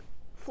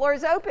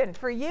floor's open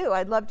for you.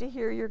 I'd love to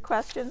hear your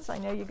questions. I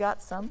know you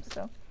got some,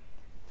 so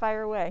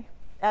fire away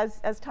as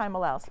time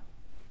allows.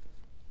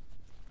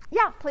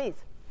 Yeah,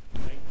 please.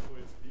 Thank you for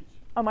your speech.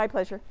 Oh, my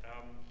pleasure.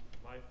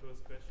 My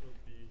first question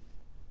would be, you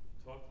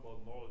talked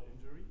about moral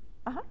injury,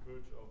 the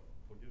courage of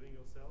forgiving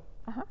yourself.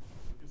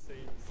 Would you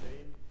say the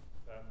same?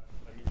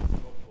 You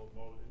talked about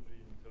moral injury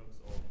in terms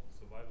of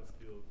survival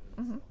skills and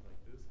stuff like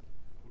this.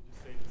 Would you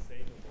say the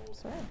same about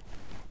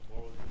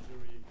moral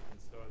injury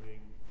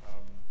concerning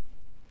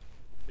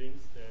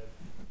things that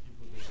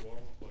people did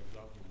wrong, for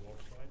example, war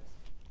crimes?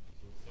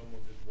 So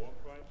someone did war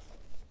crimes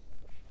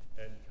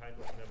and kind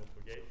of never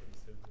forgave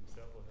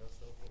himself or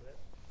herself for that.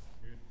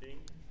 Do you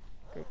think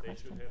they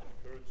should have the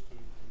courage to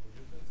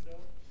forgive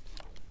themselves?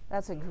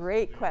 That's a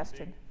great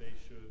question. They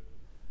should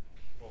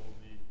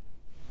probably,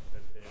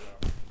 that they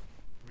are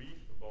grief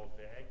about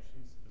their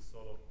actions is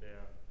sort of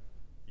their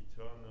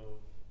eternal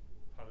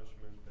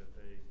punishment that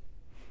they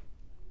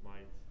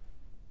might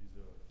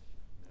deserve.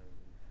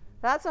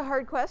 That's a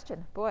hard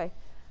question, boy.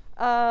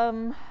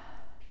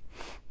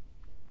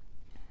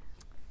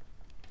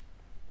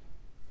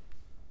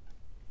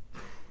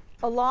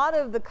 A lot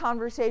of the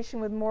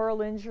conversation with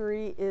moral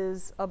injury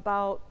is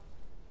about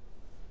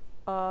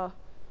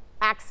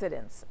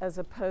accidents as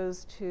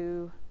opposed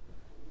to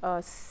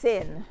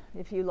sin,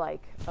 if you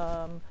like,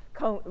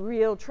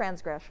 real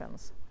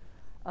transgressions.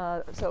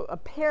 So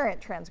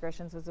apparent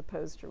transgressions as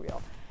opposed to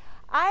real.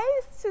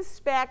 I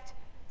suspect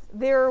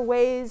there are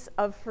ways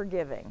of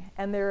forgiving,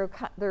 and there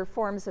are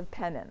forms of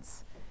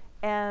penance,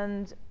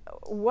 and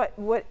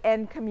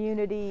and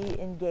community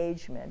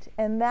engagement,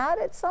 and that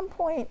at some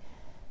point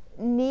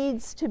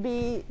needs to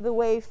be the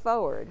way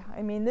forward.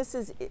 I mean, this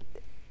is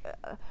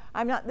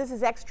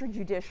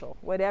extrajudicial.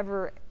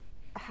 Whatever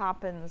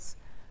happens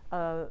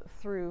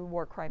through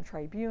war crime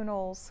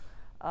tribunals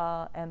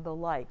and the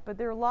like, but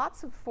there are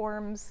lots of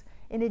forms.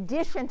 In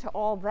addition to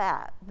all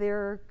that, there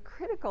are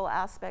critical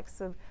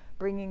aspects of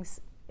bringing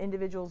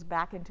individuals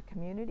back into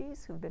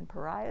communities who've been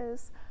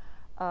pariahs,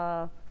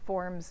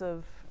 forms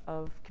of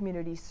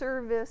community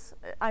service.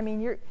 I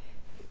mean,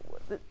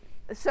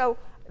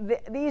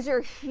 these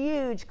are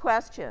huge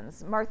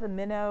questions. Martha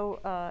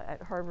Minow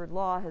at Harvard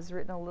Law has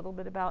written a little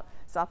bit about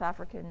South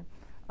African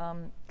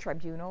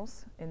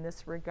tribunals in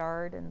this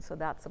regard, and so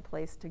that's a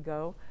place to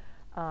go.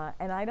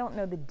 And I don't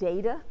know the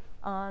data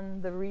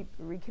on the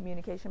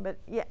recommunication, but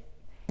yeah,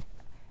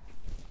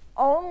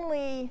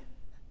 only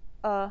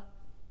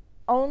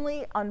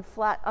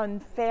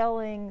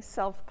unfailing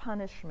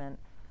self-punishment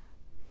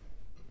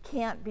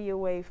can't be a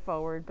way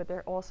forward, but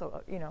there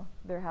also,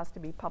 there has to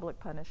be public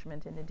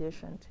punishment in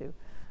addition to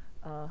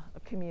a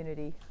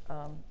community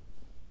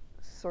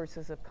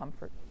sources of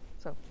comfort.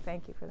 So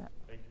thank you for that.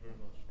 Thank you very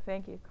much.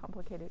 Thank you.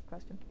 Complicated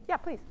question. Yeah,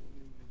 please.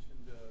 You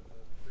mentioned the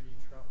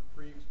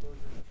pre-exposure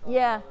trauma.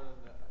 Yeah. And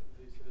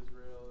they said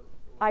Israel.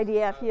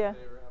 IDF, yeah.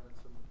 They were having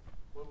some.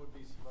 What would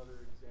be some other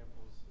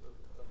examples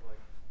of like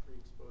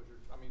pre-exposure?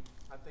 I mean,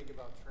 I think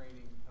about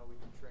training, how we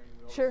do training.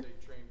 We always say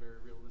train very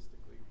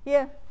realistically.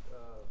 Yeah.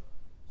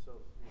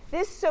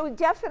 So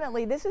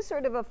definitely, this is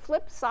sort of a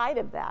flip side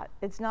of that.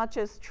 It's not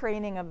just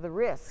training of the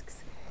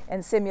risks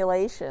and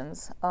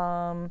simulations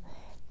and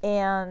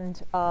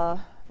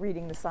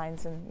reading the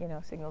signs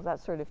and signals,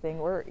 that sort of thing,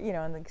 or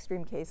in the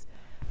extreme case,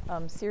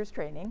 Sears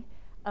training.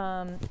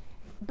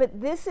 But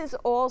this is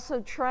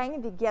also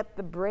trying to get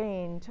the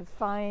brain to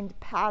find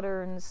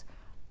patterns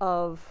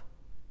of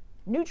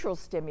neutral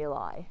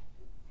stimuli,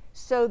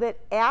 so that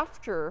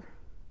after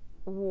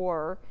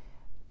war,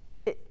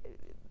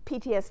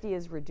 PTSD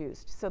is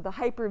reduced. So the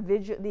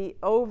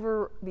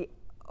the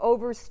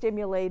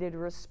overstimulated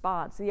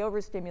response, the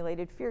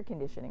overstimulated fear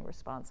conditioning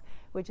response,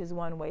 which is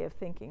one way of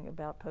thinking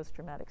about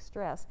post-traumatic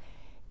stress,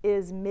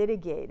 is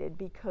mitigated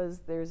because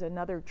there's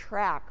another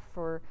track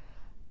for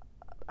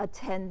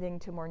attending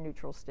to more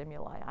neutral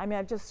stimuli. I mean,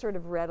 I've just sort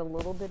of read a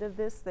little bit of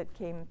this that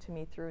came to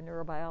me through a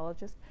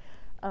neurobiologist.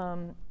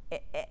 And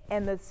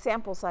the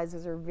sample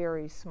sizes are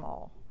very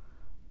small.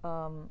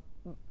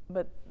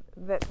 But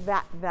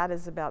that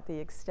is about the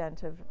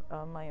extent of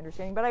my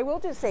understanding. But I will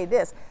just say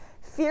this: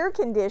 fear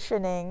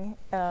conditioning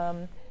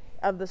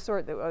of the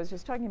sort that I was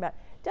just talking about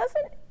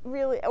doesn't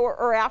really,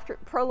 or after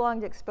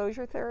prolonged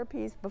exposure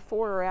therapies,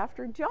 before or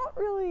after, don't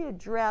really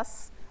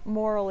address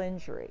moral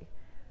injury.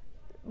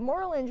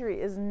 Moral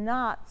injury is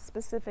not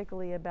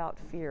specifically about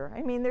fear.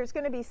 I mean, there's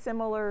going to be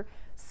similar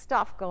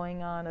stuff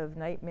going on of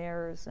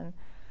nightmares and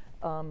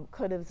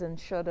could'ves and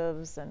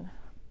should'ves and,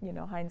 you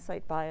know,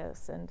 hindsight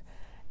bias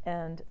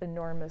and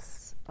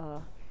enormous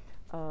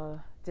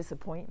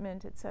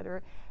disappointment, et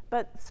cetera.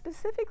 But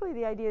specifically,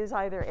 the idea is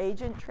either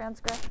agent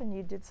transgression,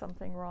 you did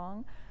something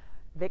wrong,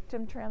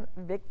 victim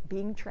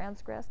being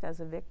transgressed as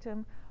a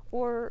victim,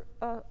 or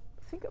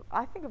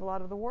I think of a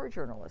lot of the war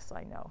journalists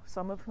I know,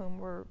 some of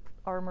whom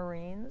are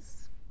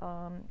Marines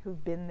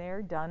who've been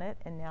there, done it,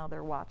 and now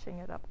they're watching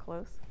it up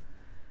close.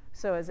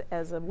 So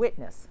as a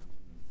witness.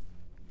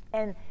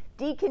 And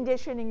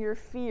deconditioning your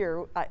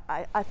fear,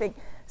 I think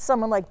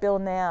someone like Bill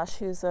Nash,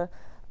 who's a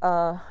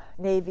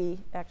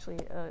Navy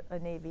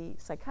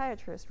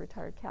psychiatrist,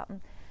 retired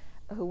captain,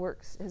 who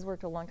has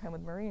worked a long time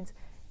with Marines.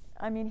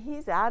 I mean,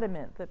 he's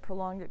adamant that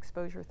prolonged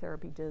exposure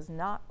therapy does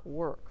not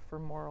work for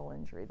moral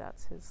injury.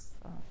 That's his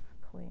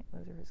claim.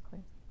 Those are his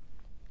claims.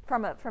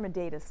 From a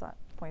data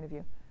point of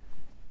view.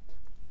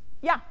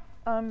 Yeah.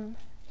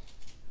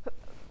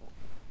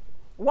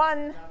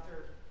 One.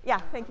 Doctor, yeah.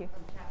 Thank you.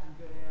 I'm Captain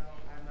Goodale.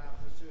 I'm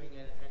pursuing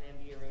an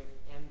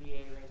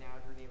MBA right now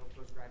through Naval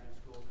Postgraduate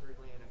School.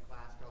 Currently in a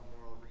class called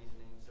Moral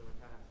Reasoning, so we're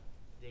kind of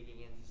digging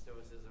into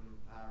Stoicism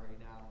right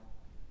now.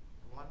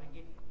 Wanted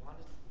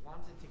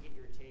to get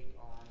your take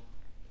on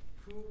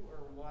who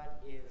or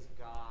what is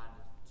God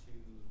to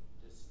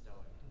the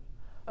Stoic?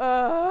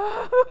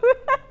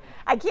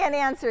 I can't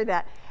answer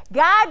that.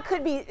 God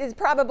is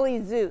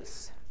probably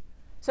Zeus.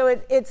 So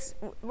this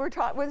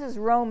is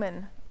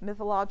Roman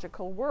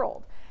mythological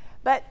world,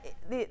 but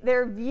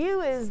their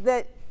view is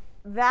that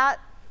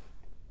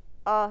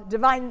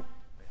divine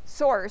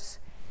source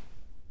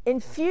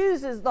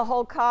infuses the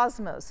whole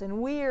cosmos,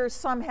 and we are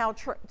somehow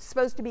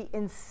supposed to be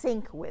in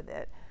sync with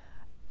it.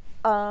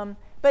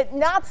 But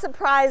not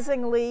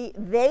surprisingly,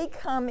 they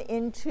come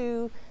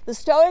into, the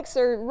Stoics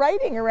are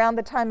writing around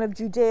the time of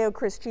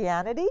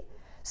Judeo-Christianity,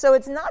 so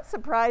it's not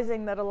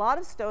surprising that a lot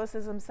of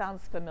Stoicism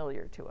sounds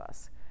familiar to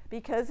us,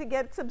 because it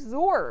gets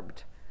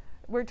absorbed.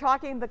 We're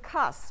talking the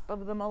cusp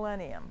of the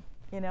millennium,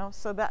 you know,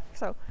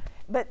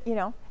 but, you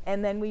know,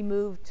 and then we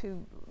move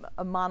to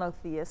a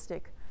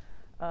monotheistic,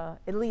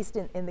 at least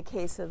in the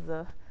case of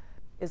the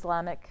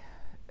Islamic,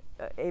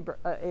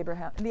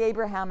 the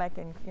Abrahamic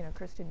and, you know,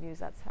 Christian views,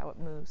 that's how it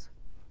moves.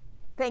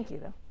 Thank you,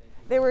 though. Thank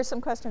you. There were some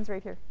questions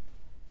right here.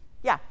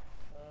 Yeah.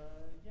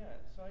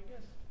 So I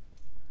guess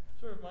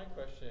sort of my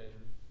question,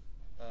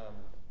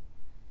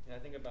 and I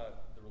think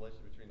about the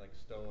relationship between like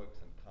Stoics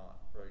and Kant,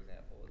 for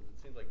example, is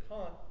it seems like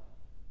Kant,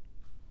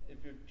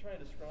 if you're trying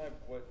to describe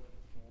what,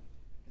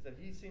 is that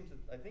he seems to,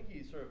 I think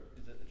he sort of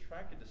is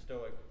attracted to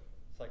Stoic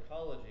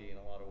psychology in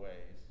a lot of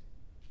ways,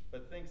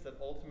 but thinks that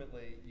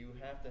ultimately you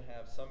have to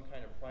have some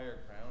kind of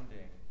prior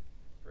grounding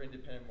for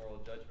independent moral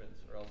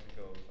judgments or else it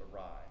goes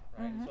awry,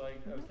 right? Mm-hmm. So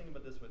I was thinking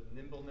about this with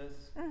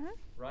nimbleness,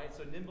 right?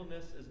 So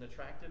nimbleness is an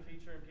attractive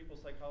feature in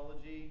people's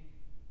psychology,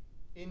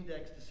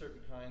 indexed to certain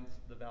kinds,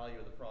 the value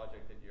of the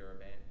project that you're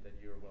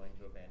willing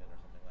to abandon or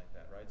something like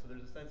that, right? So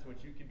there's a sense in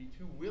which you can be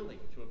too willing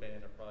to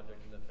abandon a project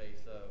in the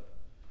face of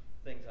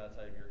things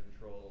outside of your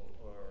control,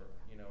 or,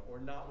 you know, or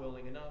not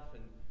willing enough.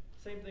 And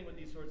same thing with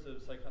these sorts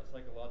of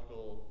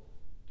psychological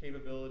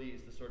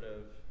capabilities to sort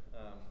of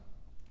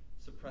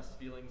suppress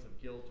feelings of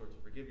guilt or to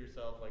forgive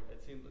yourself. Like,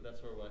 it seems that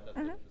that's sort of what I thought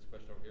this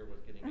question over here was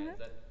getting at, is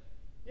that,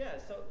 yeah,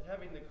 so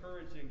having the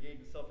courage to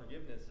engage in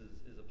self-forgiveness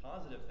is a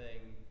positive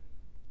thing,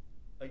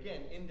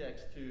 again,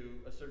 indexed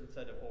to a certain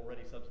set of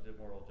already substantive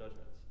moral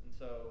judgments. And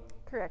so,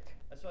 correct.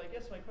 And so I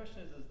guess my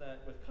question is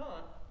that with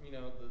Kant, you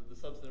know, the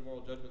substantive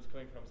moral judgments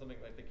coming from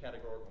something like the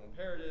categorical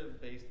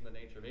imperative based on the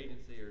nature of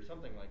agency or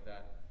something like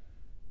that,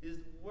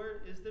 is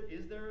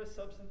there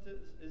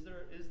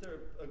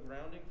a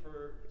grounding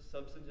for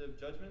substantive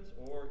judgments,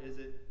 or is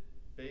it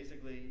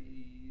basically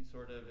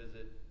sort of,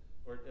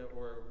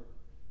 or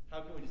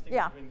how can we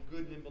distinguish between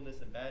good nimbleness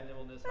and bad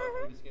nimbleness? How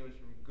can we distinguish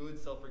from good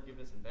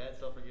self-forgiveness and bad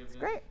self-forgiveness?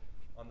 Great.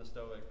 On the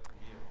Stoic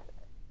view?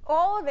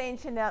 All of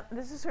ancient,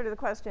 this is sort of the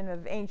question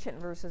of ancient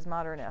versus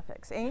modern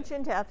ethics.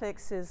 Ancient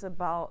ethics is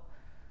about,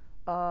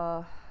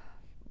 we'll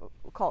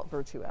call it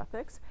virtue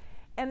ethics,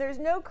 and there's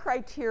no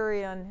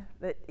criterion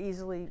that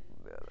easily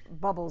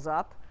bubbles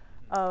up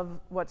of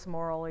what's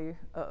morally,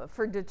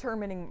 for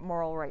determining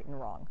moral right and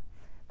wrong.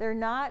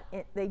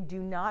 They do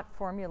not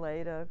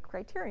formulate a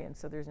criterion,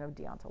 so there's no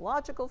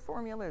deontological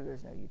formula,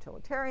 there's no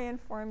utilitarian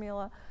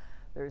formula,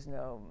 there's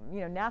no, you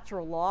know,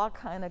 natural law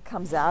kind of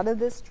comes out of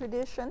this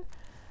tradition.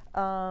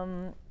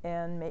 And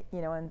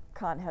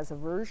Kant has a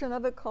version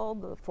of it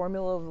called the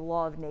formula of the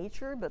law of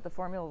nature, but the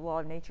formula of the law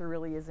of nature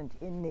really isn't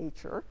in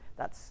nature.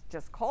 That's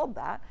just called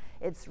that.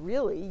 It's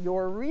really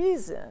your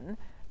reason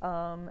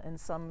and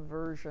some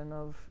version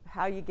of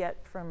how you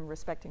get from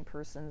respecting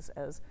persons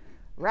as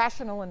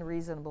rational and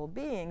reasonable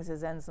beings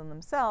as ends in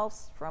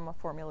themselves from a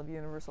formula of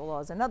universal law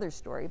is another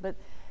story. But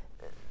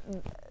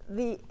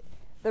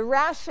the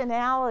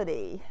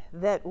rationality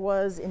that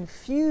was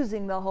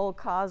infusing the whole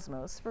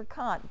cosmos for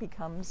Kant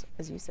becomes,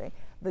 as you say,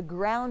 the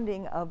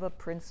grounding of a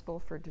principle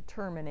for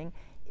determining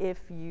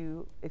if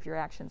your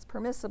action's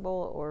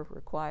permissible or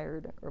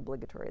required or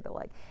obligatory, the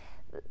like.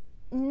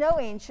 No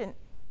ancient,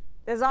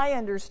 as I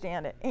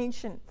understand it,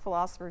 ancient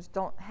philosophers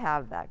don't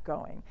have that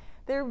going.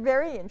 They're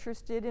very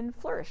interested in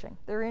flourishing.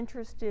 They're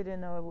interested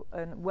in a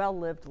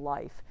well-lived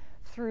life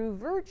through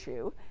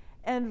virtue,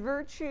 and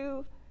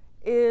virtue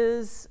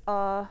is,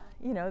 the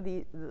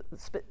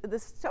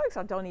Stoics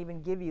don't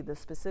even give you the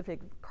specific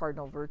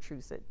cardinal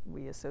virtues that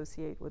we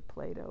associate with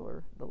Plato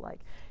or the like.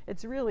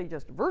 It's really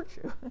just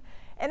virtue,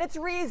 and it's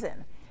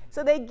reason.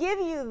 So they give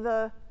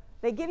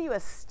you a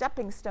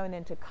stepping stone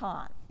into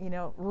Kant.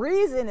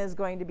 Reason is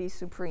going to be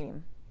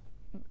supreme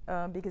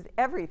because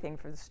everything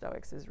for the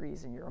Stoics is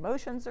reason. Your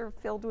emotions are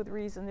filled with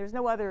reason. There's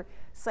no other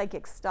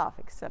psychic stuff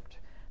except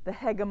the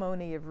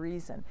hegemony of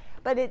reason.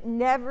 But it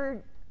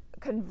never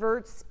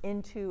converts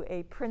into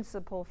a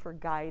principle for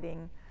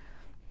guiding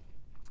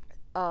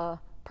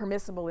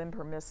permissible,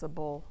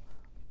 impermissible,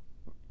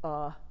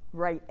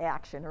 right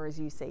action, or as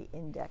you say,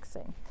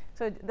 indexing.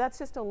 So that's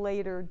just a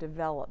later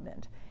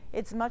development.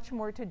 It's much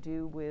more to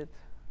do with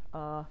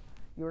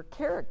your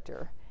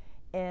character.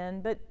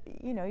 But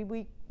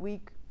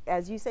we,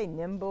 as you say,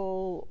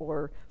 nimble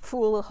or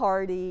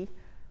foolhardy,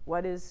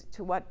 what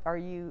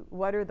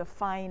are the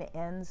fine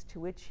ends to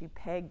which you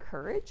peg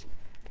courage?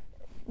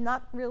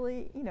 Not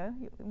really,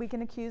 we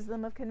can accuse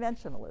them of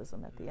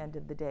conventionalism at the end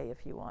of the day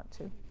if you want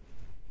to,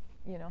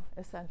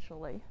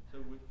 essentially. So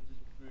just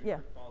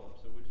quick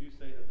follow-up. So would you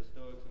say that the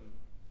Stoics in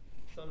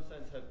some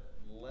sense have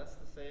less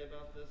to say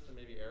about this than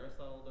maybe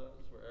Aristotle does,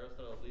 where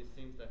Aristotle at least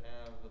seems to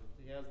have,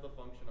 he has the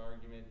function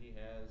argument, he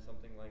has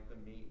something like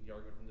the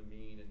argument from the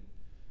mean, and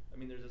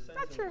there's a sense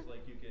in which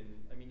like it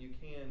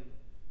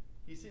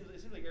seems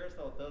like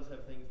Aristotle does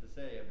have things to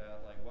say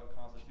about like what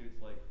constitutes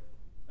like,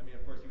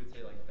 of course, you would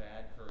say like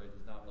bad courage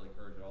is not really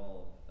courage at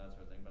all, that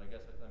sort of thing. But I guess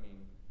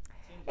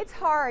it's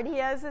hard. He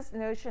has this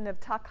notion of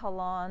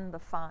takhalan, the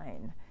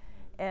fine,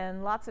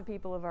 and lots of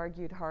people have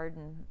argued hard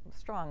and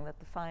strong that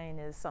the fine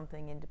is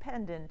something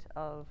independent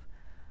of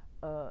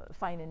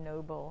fine and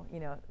noble.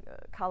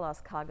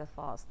 Kalos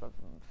kagathos, the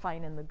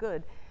fine and the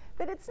good.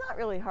 But it's not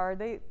really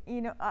hard. It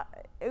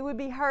would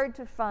be hard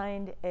to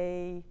find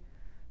a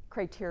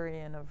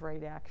criterion of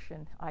right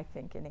action, I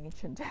think, in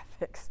ancient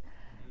ethics.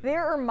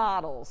 There are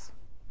models.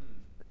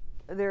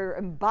 They're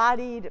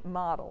embodied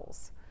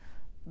models,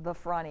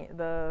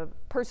 the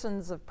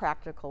persons of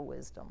practical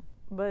wisdom.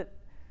 But,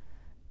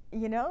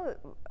 and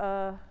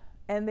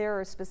there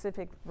are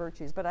specific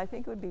virtues, but I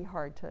think it would be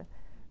hard to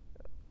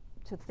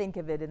think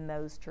of it in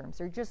those terms.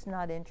 They're just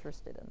not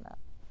interested in that.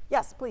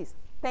 Yes, please.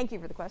 Thank you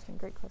for the question.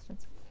 Great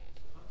questions.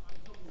 I was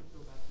hoping to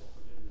go back to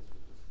forgiveness for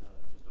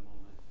just a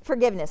moment.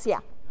 Forgiveness, yeah.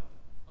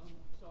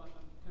 So I'm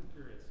kind of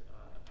curious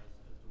as to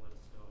what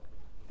a Stoic.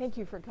 Thank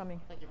you for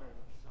coming. Thank you very much.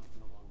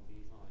 Something along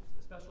these lines,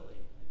 especially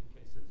in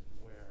cases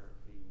where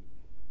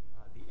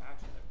the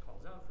action that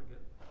calls out for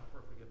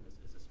forgiveness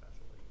is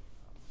especially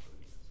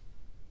odious.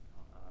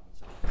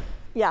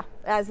 Yeah,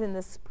 as in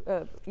this,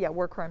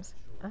 war crimes.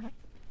 Sure. Uh-huh.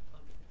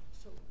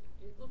 So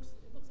it looks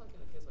like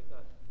in a case like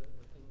that, the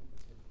thing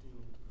to do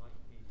might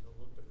be to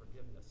look to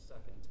forgiveness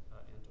second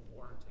and to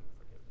warranting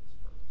forgiveness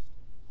first.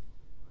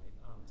 Right?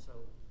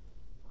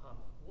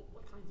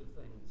 What kinds of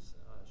things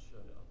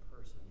should a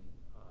person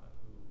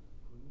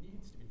who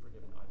needs to be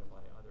forgiven either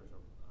by others or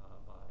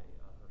by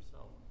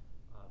herself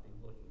be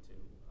looking to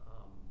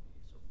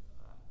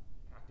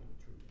acting with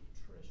true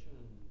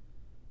contrition,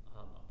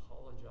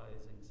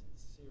 apologizing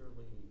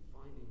sincerely,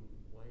 finding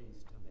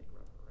ways to make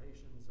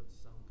reparations of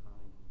some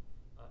kind?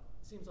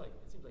 It seems like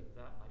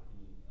that might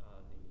be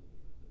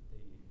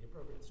the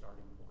appropriate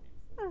starting point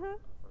for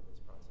this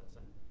process.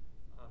 And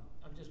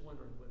I'm just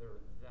wondering whether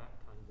that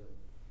kind of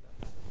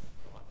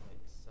thought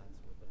makes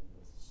sense within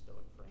the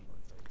Stoic framework.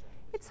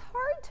 It's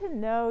hard to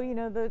know,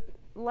 the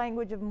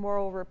language of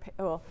moral repair.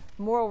 Well,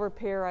 moral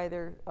repair,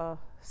 either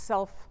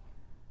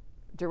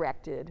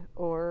self-directed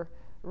or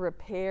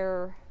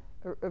repair,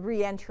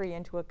 re-entry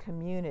into a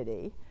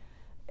community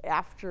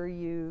after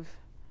you've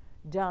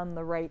done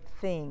the right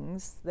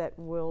things that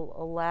will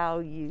allow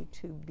you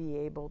to be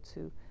able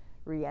to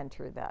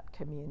re-enter that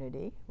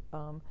community.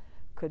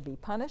 Could be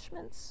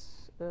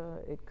punishments.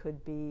 It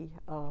could be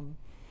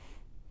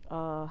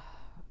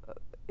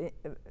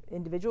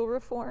individual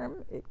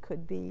reform. It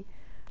could be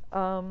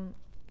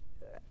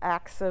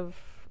acts of,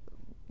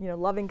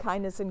 loving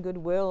kindness and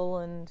goodwill,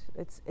 and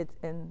it's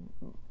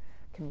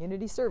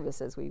community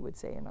service, as we would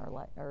say in our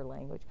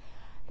language.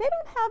 They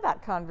don't have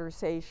that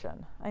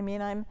conversation.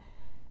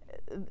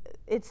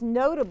 it's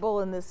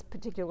notable in this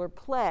particular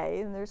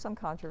play, and there's some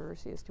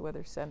controversy as to whether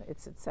it's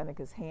at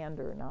Seneca's hand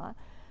or not,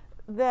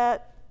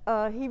 that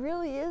he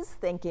really is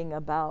thinking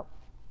about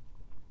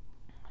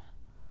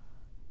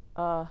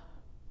a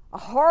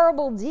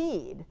horrible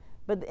deed,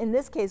 but in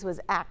this case was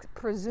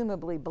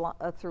presumably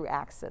through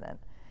accident.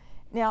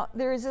 Now,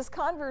 there is this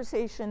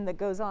conversation that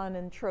goes on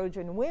in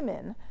Trojan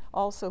Women,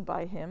 also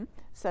by him,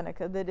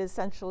 Seneca, that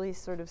essentially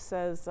sort of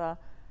says,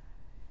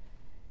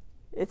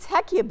 it's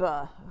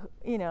Hecuba,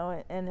 you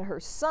know, and her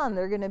son,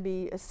 they're going to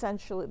be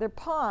essentially, they're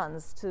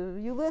pawns to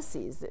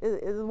Ulysses.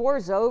 The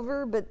war's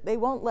over, but they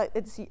won't let,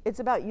 it's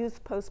about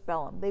youth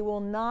post-bellum. They will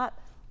not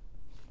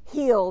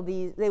heal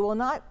these, they will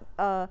not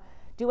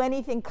do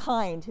anything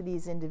kind to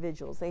these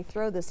individuals. They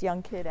throw this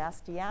young kid,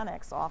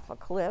 Astyanax, off a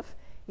cliff.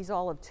 He's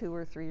all of 2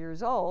 or 3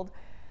 years old,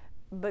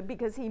 but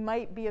because he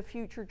might be a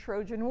future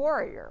Trojan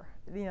warrior.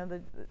 You know,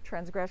 the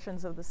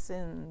transgressions of the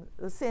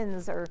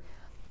sins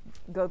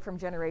go from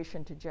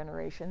generation to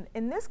generation.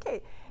 In this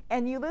case,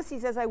 and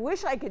Ulysses says, I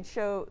wish I could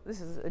show,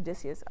 this is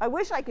Odysseus, I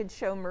wish I could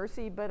show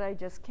mercy, but I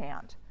just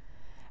can't.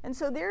 And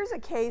so there's a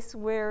case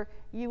where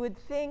you would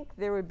think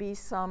there would be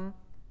some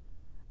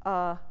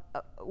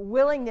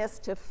willingness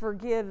to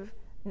forgive.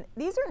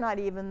 These are not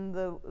even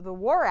the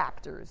war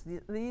actors.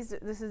 This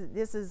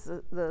is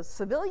the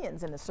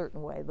civilians in a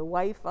certain way, the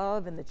wife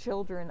of and the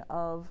children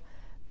of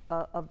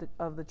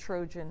the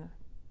Trojan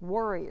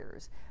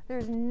warriors.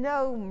 There's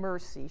no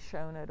mercy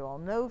shown at all,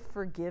 no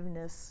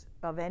forgiveness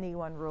of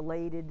anyone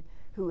related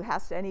who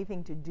has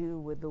anything to do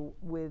with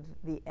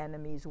the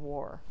enemy's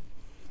war.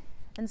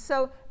 And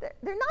so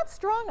they're not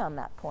strong on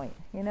that point,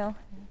 you know?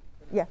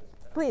 Yeah,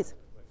 please.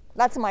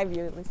 That's my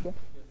view, at least, yeah.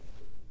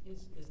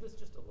 Is this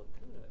just a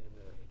lacuna in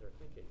their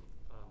thinking,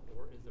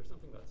 or is there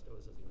something about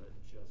Stoicism that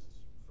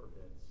just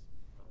forbids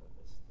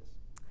this?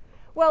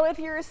 Well, if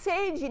you're a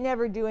sage, you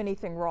never do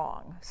anything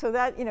wrong. So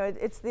that, you know,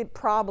 it's the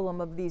problem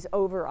of these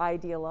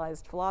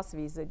over-idealized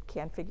philosophies that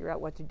can't figure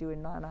out what to do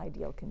in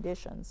non-ideal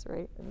conditions,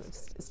 right?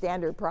 It's a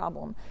standard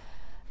problem.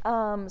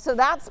 So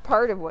that's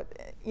part of what,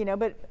 you know,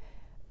 but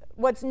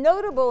what's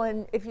notable,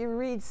 if you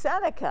read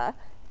Seneca,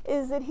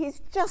 is that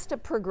he's just a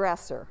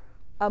progressor,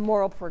 a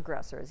moral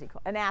progressor, as he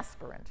calls it, an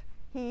aspirant.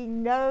 He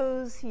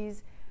knows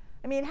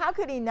I mean, how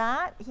could he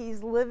not?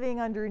 He's living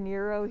under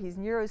Nero. He's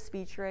Nero's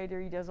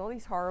speechwriter. He does all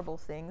these horrible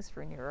things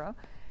for Nero.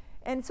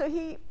 And so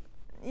he,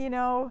 you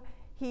know,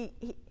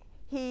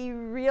 he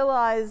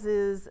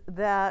realizes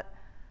that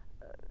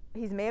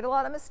he's made a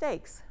lot of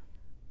mistakes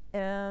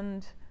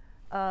and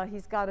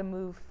he's got to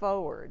move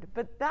forward.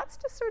 But that's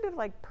just sort of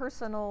like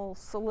personal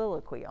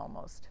soliloquy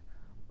almost.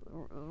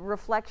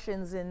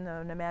 Reflections in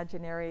an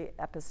imaginary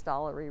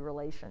epistolary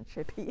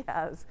relationship he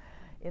has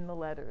in the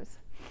letters.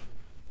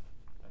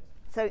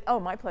 So, oh,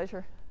 my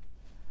pleasure.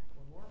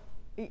 One more?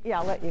 Yeah,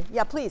 I'll let you.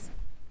 Yeah, please.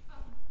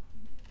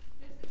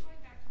 This is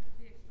going back to the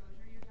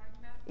pre-exposure you're talking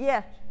about.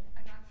 Yeah.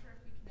 I'm not sure if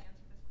we can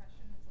answer this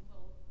question. It's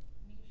a little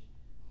niche.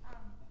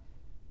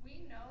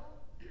 We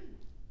know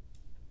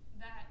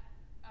that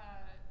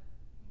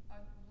a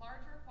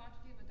larger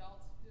quantity of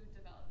adults who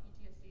develop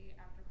PTSD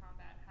after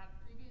combat have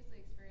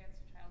previously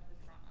experienced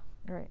childhood trauma.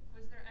 Right.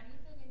 Was there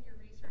anything in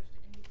your research to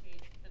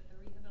indicate that the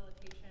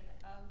rehabilitation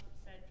of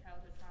said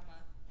childhood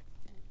trauma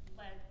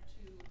led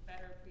to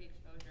better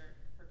pre-exposure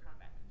for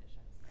combat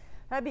conditions?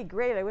 That'd be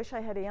great. I wish I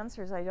had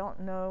answers. I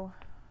don't know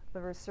the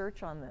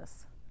research on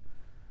this.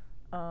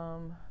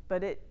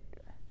 But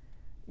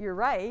you're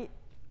right.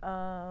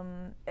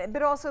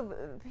 But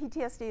also,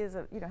 PTSD is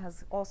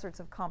has all sorts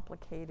of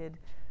complicated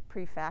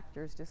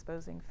pre-factors,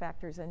 disposing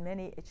factors, and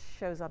it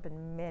shows up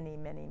in many,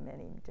 many,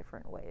 many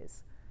different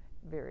ways.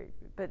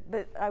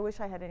 But I wish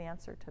I had an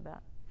answer to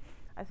that.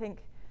 I think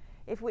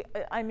if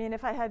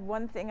I had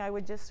one thing, I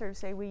would just sort of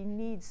say we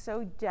need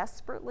so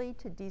desperately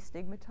to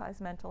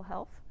destigmatize mental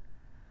health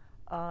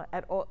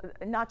at all,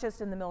 not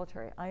just in the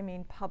military, I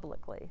mean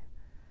publicly.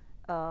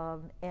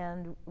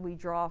 And we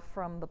draw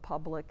from the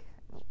public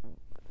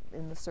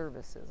in the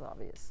services,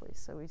 obviously.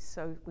 So we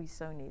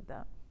so need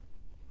that.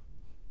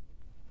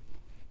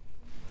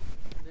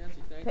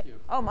 Nancy, thank you.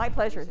 Oh, my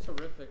pleasure. It's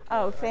terrific.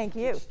 Oh, thank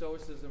you. I teach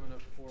Stoicism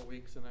in 4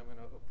 weeks, and I'm going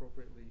to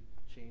appropriately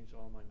change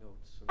all my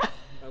notes. So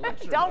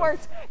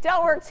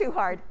Don't work too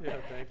hard. Yeah,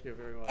 thank you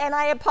very much. And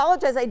I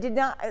apologize. I did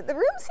not. The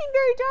room seemed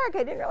very dark.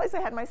 I didn't realize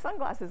I had my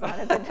sunglasses on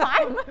at the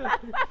time.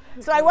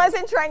 So I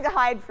wasn't trying to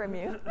hide from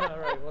you. All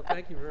right. Well,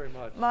 thank you very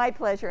much. My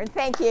pleasure, and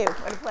thank you.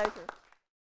 What a pleasure.